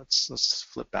 So let's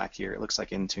flip back here. It looks like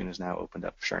Intune is now opened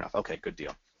up. Sure enough. Okay, good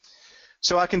deal.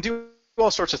 So I can do all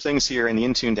sorts of things here in the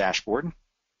Intune dashboard,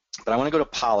 but I want to go to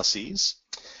policies.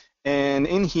 And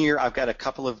in here, I've got a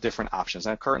couple of different options.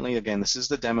 Now, currently, again, this is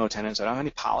the demo tenant, so I don't have any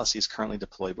policies currently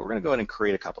deployed, but we're going to go ahead and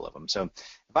create a couple of them. So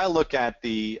if I look at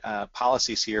the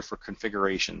policies here for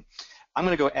configuration, I'm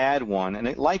going to go add one,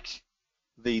 and like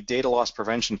the data loss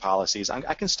prevention policies,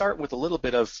 I can start with a little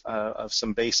bit of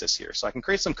some basis here. So I can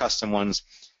create some custom ones,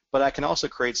 but I can also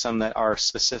create some that are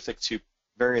specific to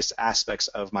various aspects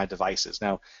of my devices.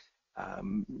 Now,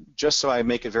 just so I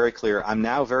make it very clear, I'm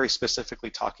now very specifically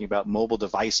talking about mobile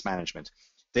device management.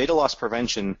 Data loss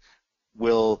prevention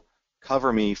will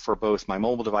cover me for both my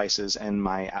mobile devices and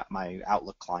my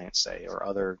Outlook clients, say, or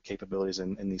other capabilities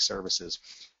in these services.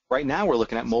 Right now, we're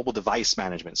looking at mobile device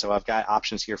management. So I've got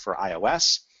options here for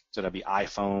iOS, so that'll be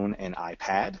iPhone and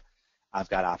iPad. I've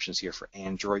got options here for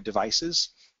Android devices.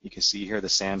 You can see here the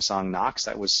Samsung Knox.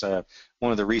 That was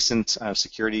one of the recent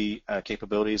security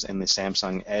capabilities in the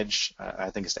Samsung Edge. I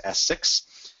think it's the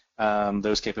S6.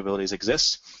 Those capabilities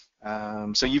exist.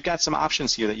 So you've got some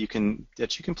options here that you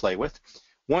can play with.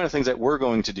 One of the things that we're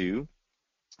going to do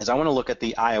is I want to look at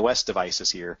the iOS devices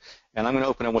here, and I'm going to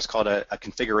open up what's called a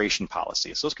configuration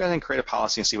policy. So let's go ahead and create a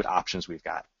policy and see what options we've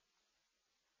got.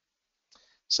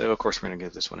 So of course we're going to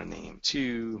give this one a name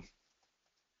too.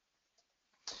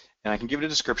 And I can give it a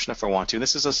description if I want to.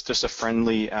 This is just a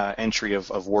friendly entry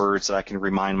of words that I can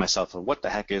remind myself of what the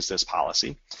heck is this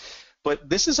policy. But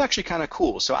this is actually kind of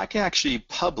cool. So I can actually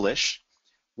publish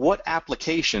what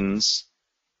applications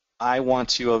I want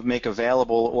to make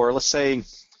available, or let's say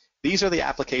these are the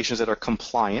applications that are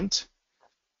compliant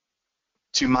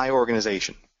to my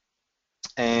organization.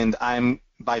 And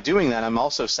by doing that, I'm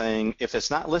also saying if it's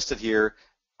not listed here,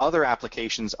 other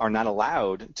applications are not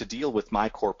allowed to deal with my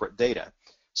corporate data.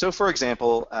 So for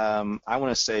example, I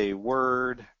want to say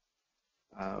Word,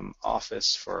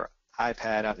 Office for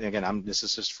iPad. Again, this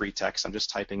is just free text. I'm just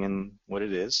typing in what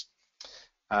it is.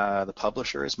 The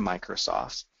publisher is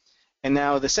Microsoft. And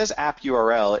now this says app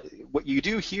URL. What you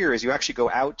do here is you actually go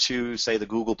out to, say, the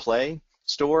Google Play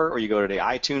store, or you go to the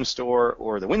iTunes store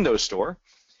or the Windows store,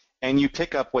 and you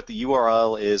pick up what the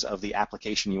URL is of the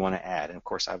application you want to add. And of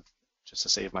course, just to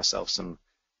save myself some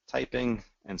typing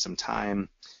and some time,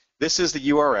 this is the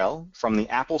URL from the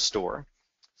Apple Store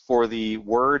for the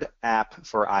Word app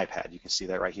for iPad. You can see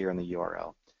that right here in the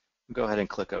URL. Go ahead and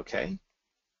click OK.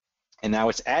 And now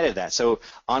it's added that. So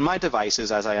on my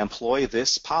devices, as I employ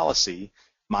this policy,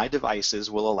 my devices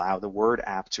will allow the Word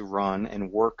app to run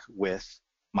and work with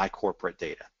my corporate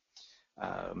data.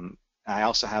 I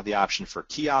also have the option for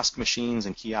kiosk machines,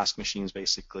 and kiosk machines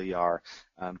basically are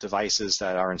devices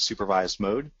that are in supervised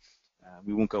mode.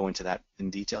 We won't go into that in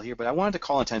detail here, but I wanted to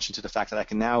call attention to the fact that I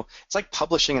can now, it's like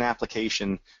publishing an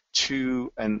application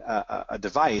to a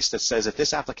device that says if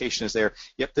this application is there,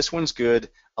 yep, this one's good,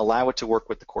 allow it to work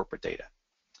with the corporate data.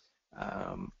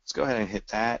 Let's go ahead and hit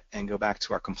that and go back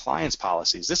to our compliance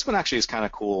policies. This one actually is kind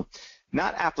of cool.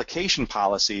 Not application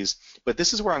policies, but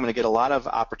this is where I'm going to get a lot of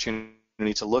opportunity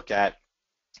to look at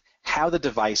how the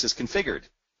device is configured.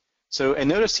 So, and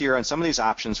notice here on some of these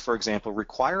options, for example,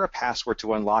 require a password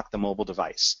to unlock the mobile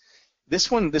device. This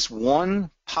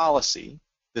one policy,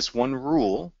 this one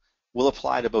rule, will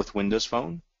apply to both Windows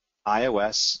Phone,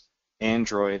 iOS,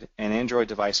 Android, and Android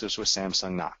devices with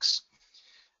Samsung Knox.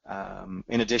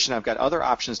 In addition, I've got other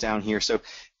options down here. So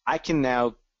I can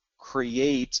now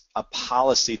create a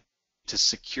policy to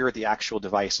secure the actual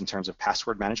device in terms of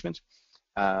password management.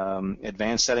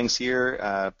 Advanced settings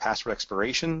here, password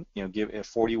expiration, give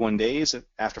 41 days.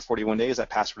 After 41 days, that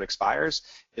password expires.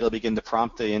 It'll begin to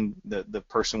prompt the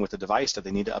person with the device that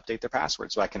they need to update their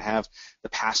password. So I can have the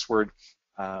password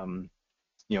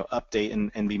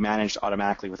update and be managed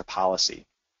automatically with a policy.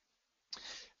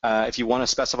 If you want to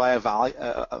specify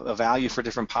a value for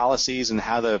different policies and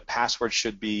how the password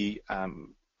should be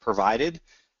provided,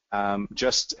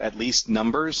 just at least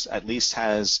numbers, at least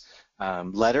has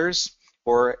letters,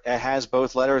 or it has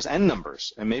both letters and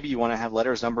numbers, and maybe you want to have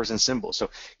letters, numbers, and symbols. So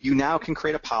you now can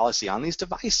create a policy on these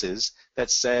devices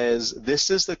that says this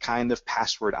is the kind of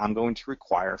password I'm going to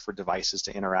require for devices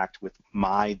to interact with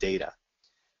my data.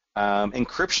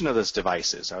 Encryption of those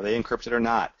devices, are they encrypted or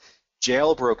not?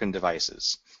 Jailbroken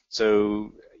devices.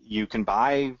 So you can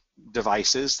buy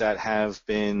devices that have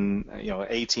been,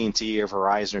 AT&T or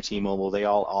Verizon or T-Mobile, they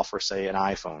all offer, say, an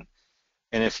iPhone.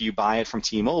 And if you buy it from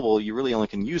T-Mobile, you really only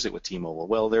can use it with T-Mobile.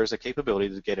 Well, there's a capability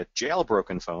to get a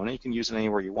jailbroken phone, and you can use it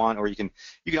anywhere you want, or you can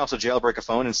also jailbreak a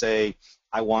phone and say,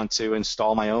 I want to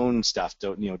install my own stuff.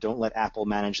 Don't let Apple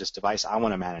manage this device. I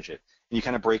want to manage it. And you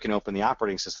kind of break open the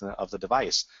operating system of the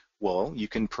device. Well, you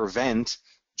can prevent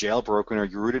jailbroken or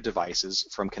rooted devices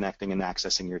from connecting and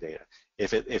accessing your data.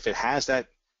 If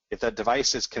that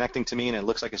device is connecting to me and it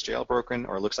looks like it's jailbroken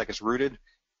or it looks like it's rooted,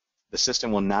 the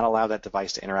system will not allow that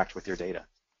device to interact with your data.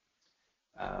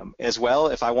 As well,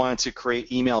 if I wanted to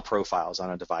create email profiles on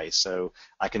a device, so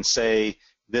I can say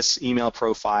this email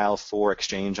profile for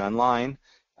Exchange Online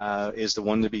is the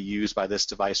one to be used by this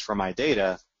device for my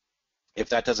data. If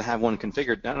that doesn't have one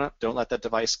configured, don't let that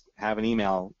device have an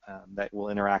email that will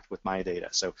interact with my data.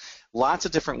 So lots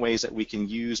of different ways that we can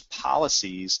use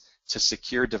policies to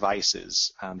secure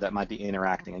devices that might be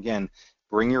interacting. Again,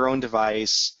 bring your own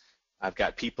device. I've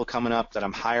got people coming up that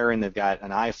I'm hiring. They've got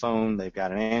an iPhone. They've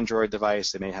got an Android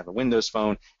device. They may have a Windows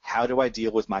phone. How do I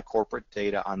deal with my corporate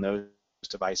data on those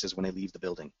devices when they leave the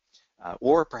building?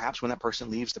 Or perhaps when that person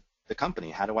leaves the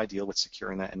company, how do I deal with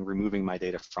securing that and removing my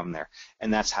data from there?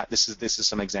 And that's how this is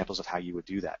some examples of how you would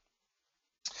do that.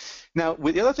 Now,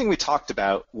 the other thing we talked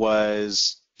about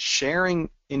was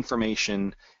sharing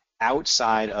information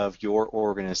outside of your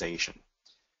organization.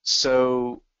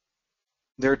 So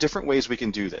there are different ways we can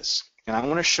do this, and I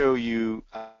want to show you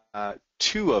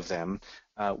two of them.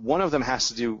 One of them has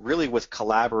to do really with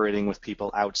collaborating with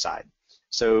people outside.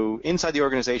 So inside the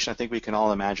organization, I think we can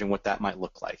all imagine what that might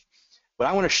look like. What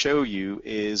I want to show you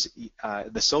is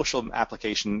the social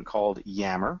application called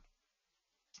Yammer.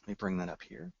 Let me bring that up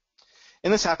here.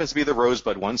 And this happens to be the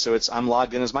Rosebud one, so I'm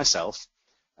logged in as myself.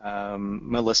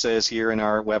 Melissa is here in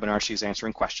our webinar. She's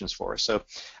answering questions for us. So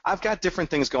I've got different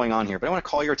things going on here, but I want to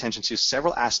call your attention to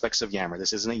several aspects of Yammer.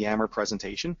 This isn't a Yammer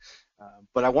presentation,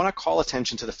 but I want to call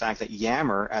attention to the fact that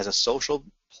Yammer, as a social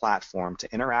platform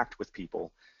to interact with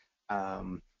people,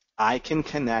 I can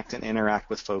connect and interact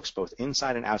with folks both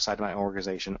inside and outside of my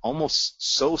organization almost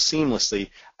so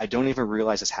seamlessly I don't even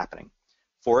realize it's happening.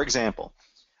 For example,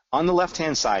 on the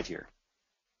left-hand side here,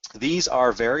 these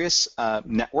are various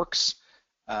networks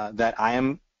that I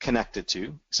am connected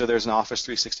to. So there's an Office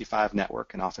 365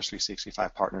 network, an Office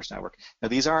 365 Partners network. Now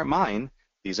these aren't mine,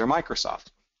 these are Microsoft.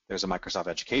 There's a Microsoft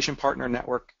Education Partner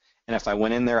network, and if I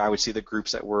went in there, I would see the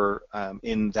groups that were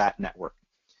in that network.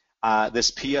 This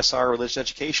PSR Religious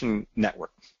Education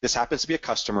Network. This happens to be a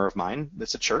customer of mine.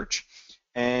 It's a church,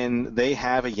 and they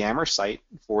have a Yammer site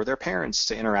for their parents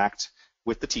to interact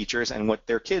with the teachers and what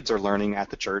their kids are learning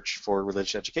at the church for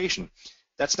religious education.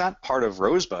 That's not part of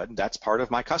Rosebud. That's part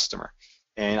of my customer,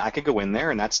 and I can go in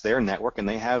there, and that's their network, and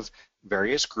they have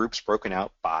various groups broken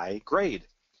out by grade.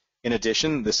 In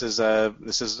addition, this is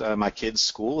my kids'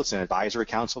 school. It's an advisory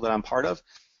council that I'm part of,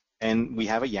 and we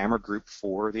have a Yammer group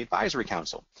for the advisory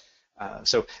council.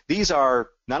 So these are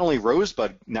not only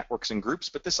Rosebud networks and groups,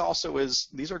 but these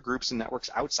are groups and networks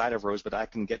outside of Rosebud I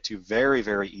can get to very,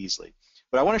 very easily.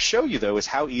 What I want to show you, though, is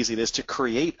how easy it is to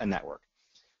create a network.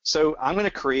 So I'm going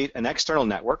to create an external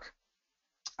network.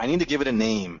 I need to give it a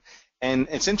name. And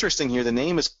it's interesting here, the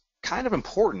name is kind of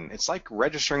important. It's like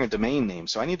registering a domain name,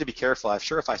 so I need to be careful. I'm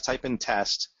sure if I type in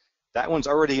test, that one's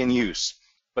already in use.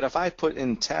 But if I put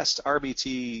in test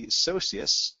RBT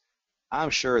Socius, I'm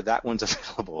sure that one's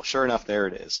available. Sure enough, there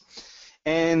it is.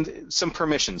 And some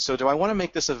permissions. So do I want to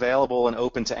make this available and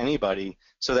open to anybody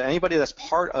so that anybody that's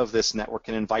part of this network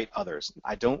can invite others?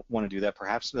 I don't want to do that.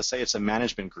 Perhaps let's say it's a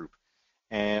management group,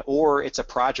 or it's a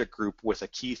project group with a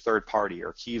key third party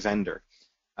or key vendor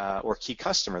or key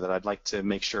customer that I'd like to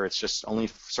make sure it's just only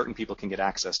certain people can get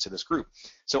access to this group.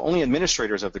 So only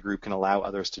administrators of the group can allow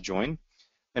others to join.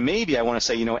 And maybe I want to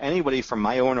say, anybody from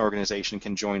my own organization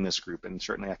can join this group, and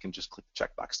certainly I can just click the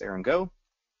checkbox there and go.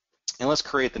 And let's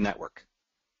create the network.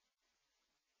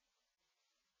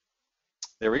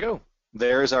 There we go.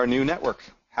 There's our new network.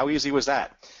 How easy was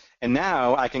that? And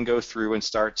now I can go through and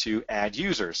start to add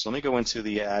users. So let me go into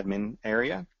the admin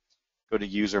area, go to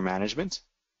user management,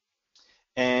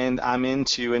 and I'm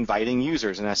into inviting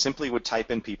users, and I simply would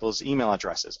type in people's email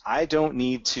addresses. I don't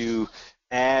need to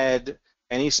add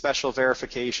any special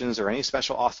verifications or any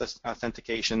special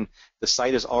authentication. The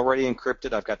site is already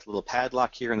encrypted. I've got the little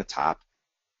padlock here in the top.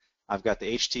 I've got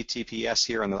the HTTPS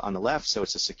here on the left, so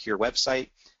it's a secure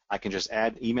website. I can just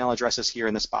add email addresses here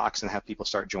in this box and have people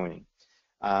start joining.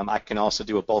 I can also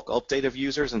do a bulk update of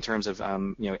users in terms of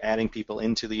adding people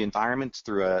into the environment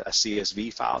through a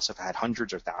CSV file. So if I had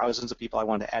hundreds or thousands of people I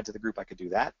wanted to add to the group, I could do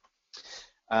that.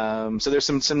 So there's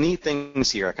some neat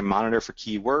things here. I can monitor for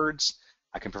keywords.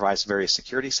 I can provide various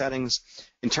security settings.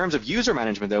 In terms of user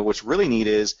management, though, what's really neat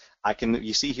is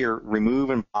you see here, remove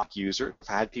and block user. If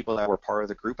I had people that were part of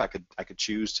the group, I could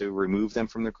choose to remove them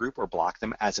from the group or block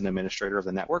them as an administrator of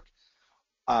the network.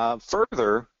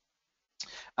 Further,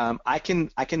 I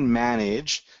can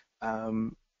manage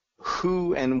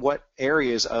who and what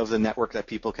areas of the network that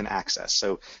people can access.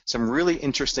 So some really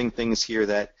interesting things here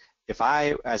that if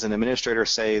I, as an administrator,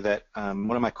 say that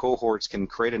one of my cohorts can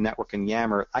create a network in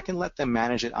Yammer, I can let them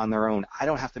manage it on their own. I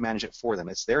don't have to manage it for them.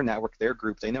 It's their network, their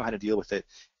group. They know how to deal with it,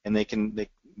 and they can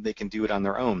do it on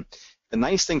their own. The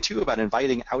nice thing, too, about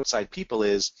inviting outside people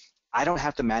is I don't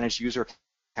have to manage user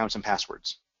accounts and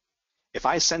passwords. If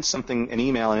I send an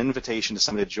email, an invitation to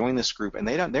somebody to join this group, and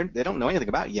they don't know anything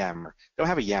about Yammer, they don't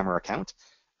have a Yammer account,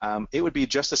 it would be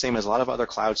just the same as a lot of other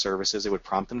cloud services. It would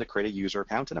prompt them to create a user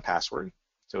account and a password.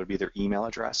 So it would be their email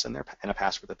address and a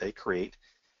password that they create.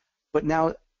 But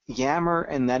now Yammer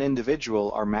and that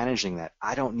individual are managing that.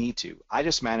 I don't need to. I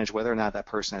just manage whether or not that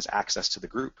person has access to the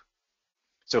group.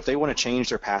 So if they want to change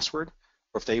their password,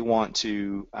 or if they want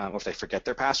to, or if they forget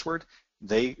their password,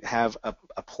 they have a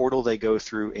portal they go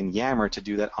through in Yammer to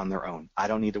do that on their own. I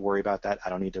don't need to worry about that. I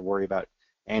don't need to worry about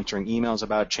answering emails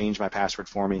about change my password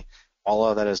for me. All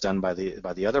of that is done by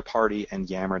the other party and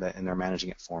Yammer, and they're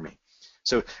managing it for me.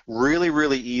 So really,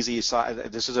 really easy. So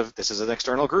this is an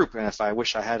external group, and if I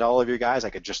wish I had all of you guys,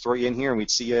 I could just throw you in here and we'd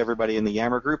see everybody in the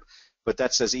Yammer group. But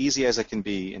that's as easy as it can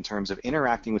be in terms of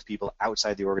interacting with people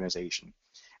outside the organization.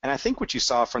 And I think what you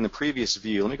saw from the previous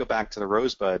view, let me go back to the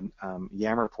Rosebud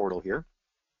Yammer portal here.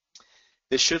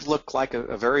 This should look like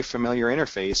a very familiar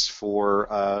interface for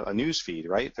a news feed,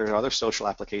 right? There are other social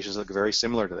applications that look very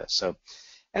similar to this. So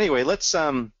anyway, let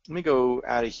me go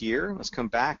out of here. Let's come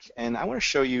back, and I want to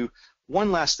show you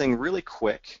one last thing really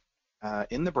quick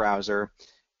in the browser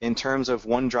in terms of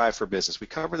OneDrive for Business. We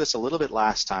covered this a little bit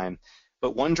last time,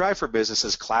 but OneDrive for Business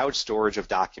is cloud storage of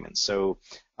documents. So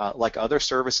like other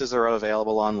services that are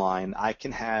available online, I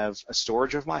can have a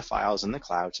storage of my files in the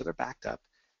cloud, so they're backed up.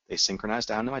 They synchronize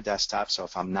down to my desktop, so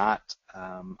if I'm not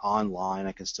online,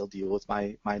 I can still deal with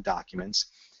my documents.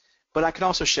 But I can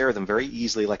also share them very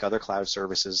easily like other cloud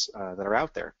services that are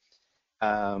out there.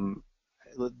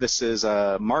 This is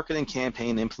a marketing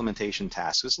campaign implementation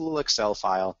task. This is a little Excel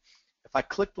file. If I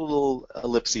click the little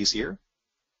ellipses here,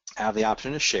 I have the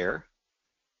option to share.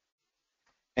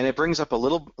 And it brings up a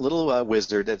little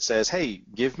wizard that says, hey,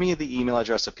 give me the email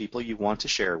address of people you want to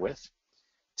share with.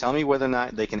 Tell me whether or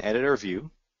not they can edit or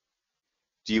view.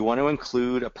 Do you want to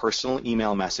include a personal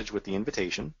email message with the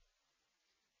invitation?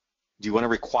 Do you want to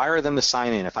require them to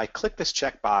sign in? If I click this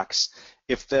checkbox,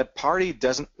 if the party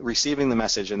doesn't receiving the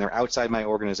message and they're outside my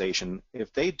organization,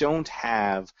 if they don't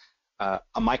have a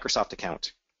Microsoft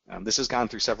account, this has gone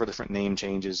through several different name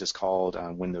changes. It's called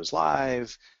Windows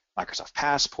Live, Microsoft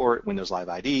Passport, Windows Live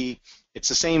ID. It's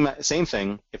the same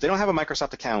thing. If they don't have a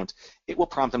Microsoft account, it will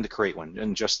prompt them to create one.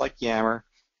 And just like Yammer,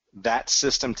 that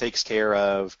system takes care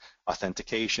of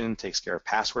authentication, takes care of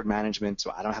password management,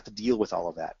 so I don't have to deal with all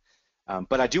of that.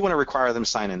 But I do want to require them to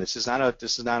sign in. This is not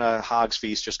a hog's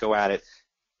feast. Just go at it.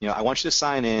 I want you to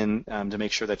sign in to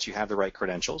make sure that you have the right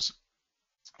credentials,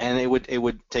 and it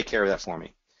would take care of that for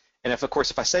me. And of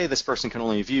course, if I say this person can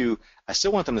only view, I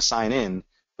still want them to sign in.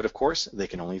 But of course, they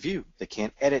can only view. They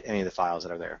can't edit any of the files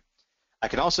that are there. I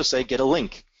can also say get a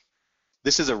link.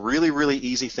 This is a really, really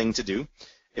easy thing to do.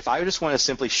 If I just want to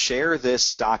simply share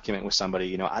this document with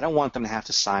somebody, I don't want them to have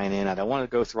to sign in. I don't want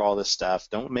to go through all this stuff.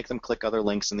 Don't make them click other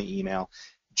links in the email.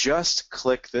 Just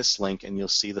click this link and you'll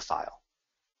see the file.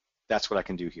 That's what I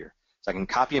can do here. So I can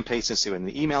copy and paste this in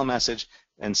the email message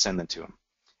and send them to them.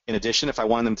 In addition, if I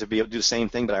want them to be able to do the same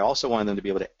thing, but I also want them to be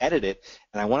able to edit it,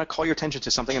 and I want to call your attention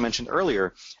to something I mentioned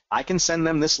earlier, I can send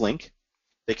them this link.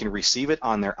 They can receive it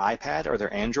on their iPad or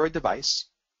their Android device.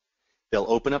 They'll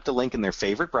open up the link in their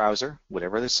favorite browser,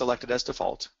 whatever is selected as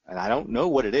default. And I don't know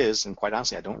what it is, and quite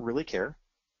honestly, I don't really care.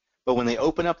 But when they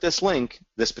open up this link,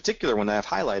 this particular one that I've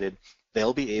highlighted,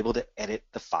 they'll be able to edit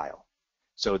the file.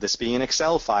 So this being an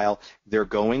Excel file, they're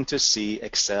going to see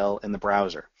Excel in the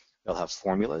browser. They'll have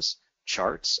formulas,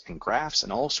 charts, and graphs,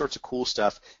 and all sorts of cool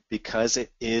stuff because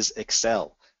it is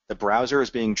Excel. The browser is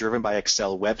being driven by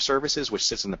Excel Web Services, which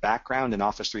sits in the background in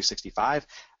Office 365.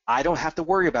 I don't have to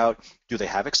worry about, do they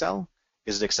have Excel?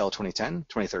 Is it Excel 2010,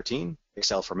 2013,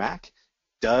 Excel for Mac?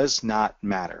 Does not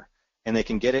matter. And they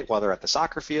can get it while they're at the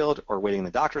soccer field or waiting in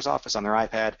the doctor's office on their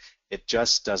iPad. It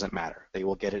just doesn't matter. They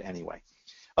will get it anyway.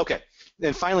 Okay,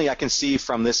 and finally I can see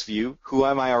from this view, who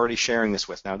am I already sharing this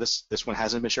with? Now this one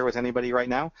hasn't been shared with anybody right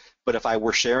now, but if I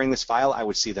were sharing this file, I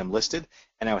would see them listed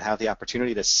and I would have the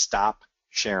opportunity to stop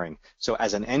sharing. So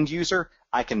as an end user,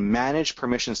 I can manage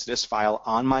permissions to this file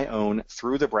on my own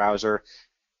through the browser.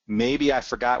 Maybe I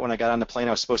forgot when I got on the plane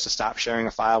I was supposed to stop sharing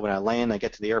a file. When I land, I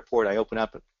get to the airport, I open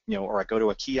up, or I go to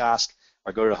a kiosk,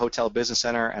 or I go to a hotel business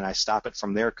center and I stop it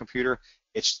from their computer.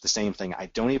 It's the same thing. I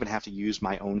don't even have to use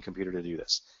my own computer to do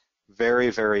this. Very,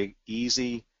 very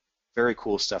easy, very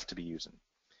cool stuff to be using.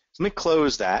 So let me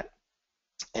close that,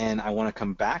 and I want to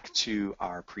come back to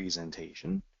our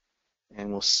presentation,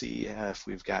 and we'll see if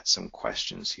we've got some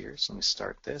questions here. So let me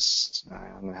start this.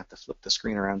 I'm going to have to flip the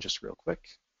screen around just real quick.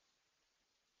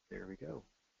 There we go.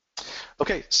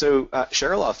 Okay, so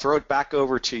Cheryl, I'll throw it back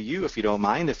over to you if you don't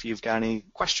mind, if you've got any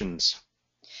questions.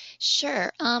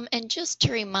 Sure. And just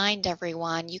to remind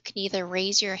everyone, you can either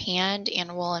raise your hand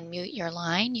and we'll unmute your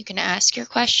line. You can ask your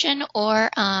question, or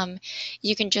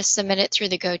you can just submit it through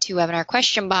the GoToWebinar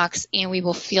question box, and we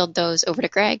will field those over to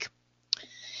Greg.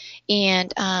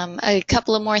 And a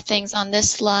couple of more things on this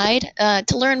slide.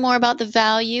 To learn more about the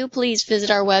value, please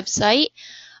visit our website.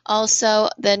 Also,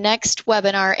 the next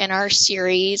webinar in our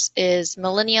series is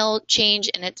Millennial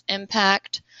Change and its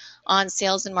Impact on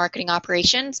Sales and Marketing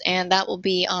Operations, and that will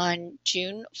be on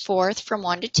June 4th from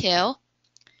 1 to 2.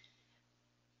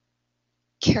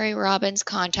 Carrie Robbins'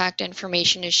 contact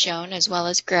information is shown, as well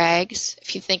as Greg's,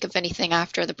 if you think of anything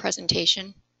after the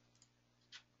presentation.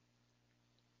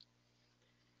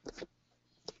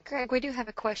 Greg, we do have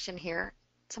a question here.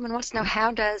 Someone wants to know,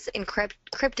 how does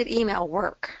encrypted email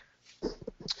work?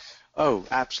 Oh,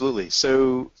 absolutely.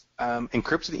 So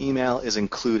encrypted email is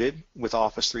included with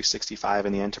Office 365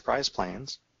 in the enterprise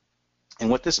plans.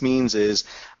 And what this means is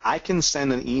I can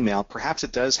send an email. Perhaps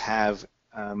it does have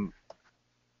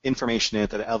information in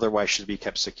it that otherwise should be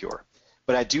kept secure.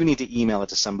 But I do need to email it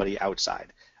to somebody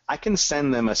outside. I can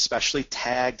send them a specially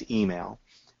tagged email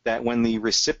that when the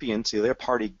recipient, the other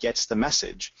party, gets the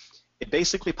message, it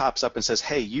basically pops up and says,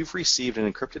 hey, you've received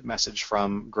an encrypted message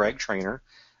from Greg Traynor.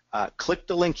 Click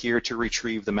the link here to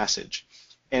retrieve the message.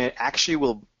 And it actually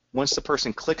will, once the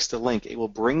person clicks the link, it will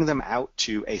bring them out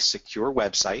to a secure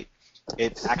website.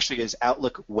 It actually is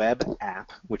Outlook Web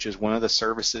App, which is one of the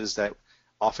services that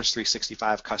Office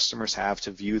 365 customers have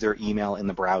to view their email in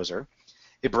the browser.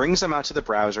 It brings them out to the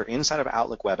browser inside of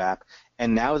Outlook Web App,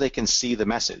 and now they can see the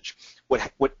message.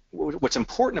 What's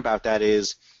important about that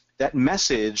is that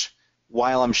message,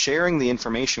 while I'm sharing the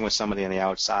information with somebody on the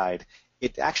outside,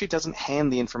 it actually doesn't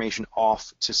hand the information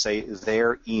off to, say,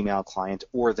 their email client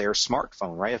or their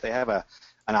smartphone, right? If they have an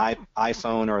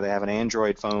iPhone or they have an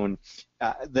Android phone,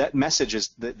 that message is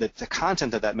the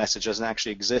content of that message doesn't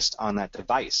actually exist on that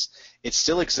device. It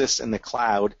still exists in the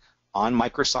cloud on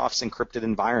Microsoft's encrypted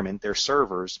environment, their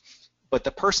servers, but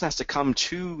the person has to come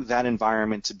to that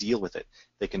environment to deal with it.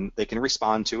 They can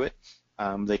respond to it.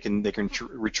 They can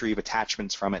retrieve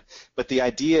attachments from it. But the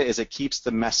idea is it keeps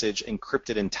the message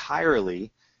encrypted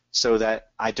entirely, so that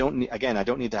I don't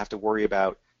need to have to worry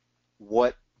about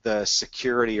what the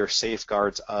security or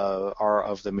safeguards are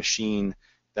of the machine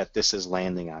that this is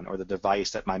landing on, or the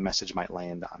device that my message might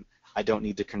land on. I don't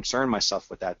need to concern myself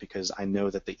with that, because I know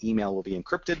that the email will be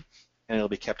encrypted and it'll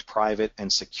be kept private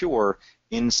and secure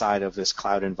inside of this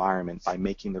cloud environment by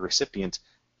making the recipient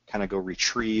kind of go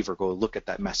retrieve or go look at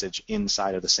that message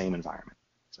inside of the same environment.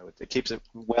 So it keeps it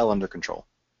well under control.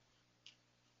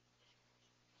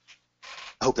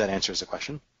 I hope that answers the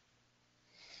question.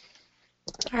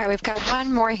 All right, we've got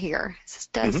one more here.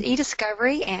 Does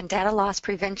e-discovery and data loss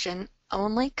prevention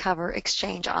only cover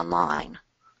Exchange Online?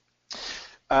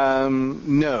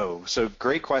 No. So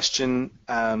great question.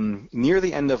 Near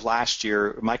the end of last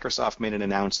year, Microsoft made an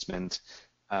announcement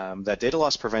that data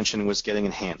loss prevention was getting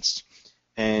enhanced.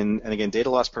 And again, data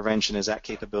loss prevention is that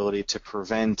capability to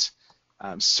prevent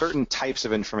certain types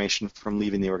of information from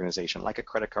leaving the organization, like a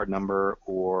credit card number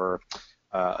or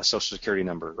a social security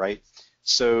number, right?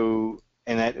 So,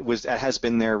 and that has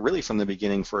been there really from the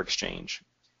beginning for Exchange.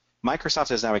 Microsoft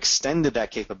has now extended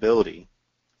that capability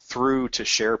through to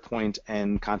SharePoint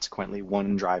and consequently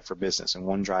OneDrive for Business. And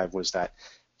OneDrive was that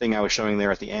thing I was showing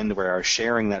there at the end where I was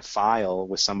sharing that file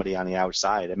with somebody on the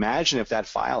outside. Imagine if that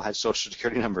file had social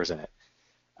security numbers in it.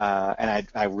 And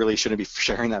I really shouldn't be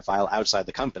sharing that file outside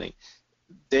the company.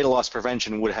 Data loss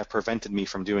prevention would have prevented me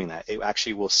from doing that. It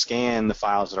actually will scan the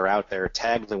files that are out there,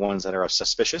 tag the ones that are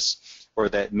suspicious or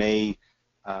that may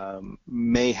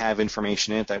have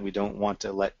information in it that we don't want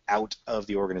to let out of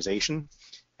the organization,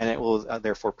 and it will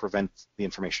therefore prevent the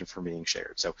information from being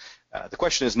shared. So the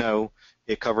question is no.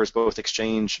 It covers both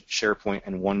Exchange, SharePoint,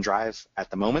 and OneDrive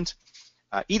at the moment.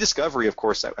 eDiscovery, of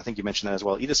course, I think you mentioned that as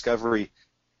well. eDiscovery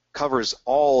covers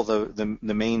all the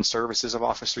main services of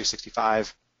Office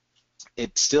 365.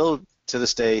 It still, to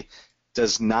this day,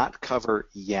 does not cover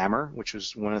Yammer, which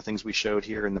was one of the things we showed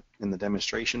here in the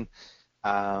demonstration.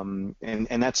 And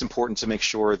that's important to make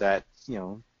sure that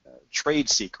trade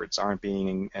secrets aren't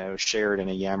being shared in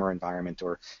a Yammer environment,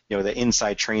 or the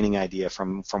inside training idea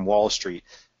from Wall Street.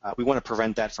 We want to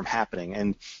prevent that from happening.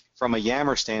 And from a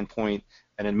Yammer standpoint,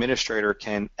 an administrator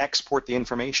can export the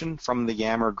information from the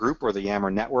Yammer group or the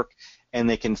Yammer network, and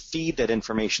they can feed that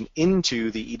information into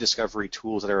the eDiscovery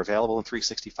tools that are available in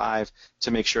 365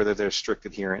 to make sure that there's strict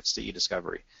adherence to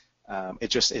eDiscovery. It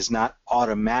just is not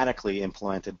automatically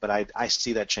implemented, but I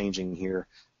see that changing here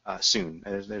soon.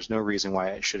 There's no reason why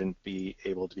it shouldn't be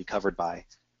able to be covered by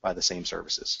the same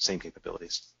services, same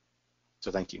capabilities.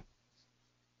 So thank you.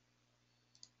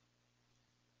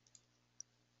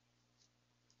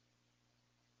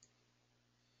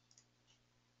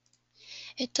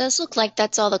 It does look like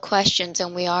that's all the questions,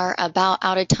 and we are about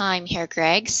out of time here,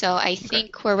 Greg. So I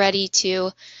think we're ready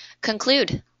to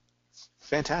conclude.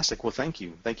 Fantastic. Well, thank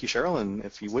you. Thank you, Cheryl. And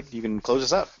if you would, you can close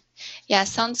us up. Yeah,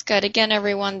 sounds good. Again,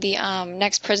 everyone, the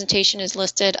next presentation is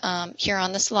listed here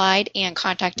on the slide, and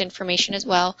contact information as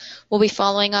well. We'll be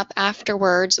following up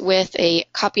afterwards with a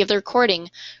copy of the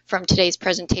recording from today's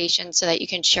presentation so that you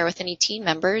can share with any team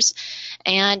members.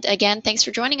 And again, thanks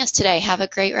for joining us today. Have a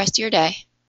great rest of your day.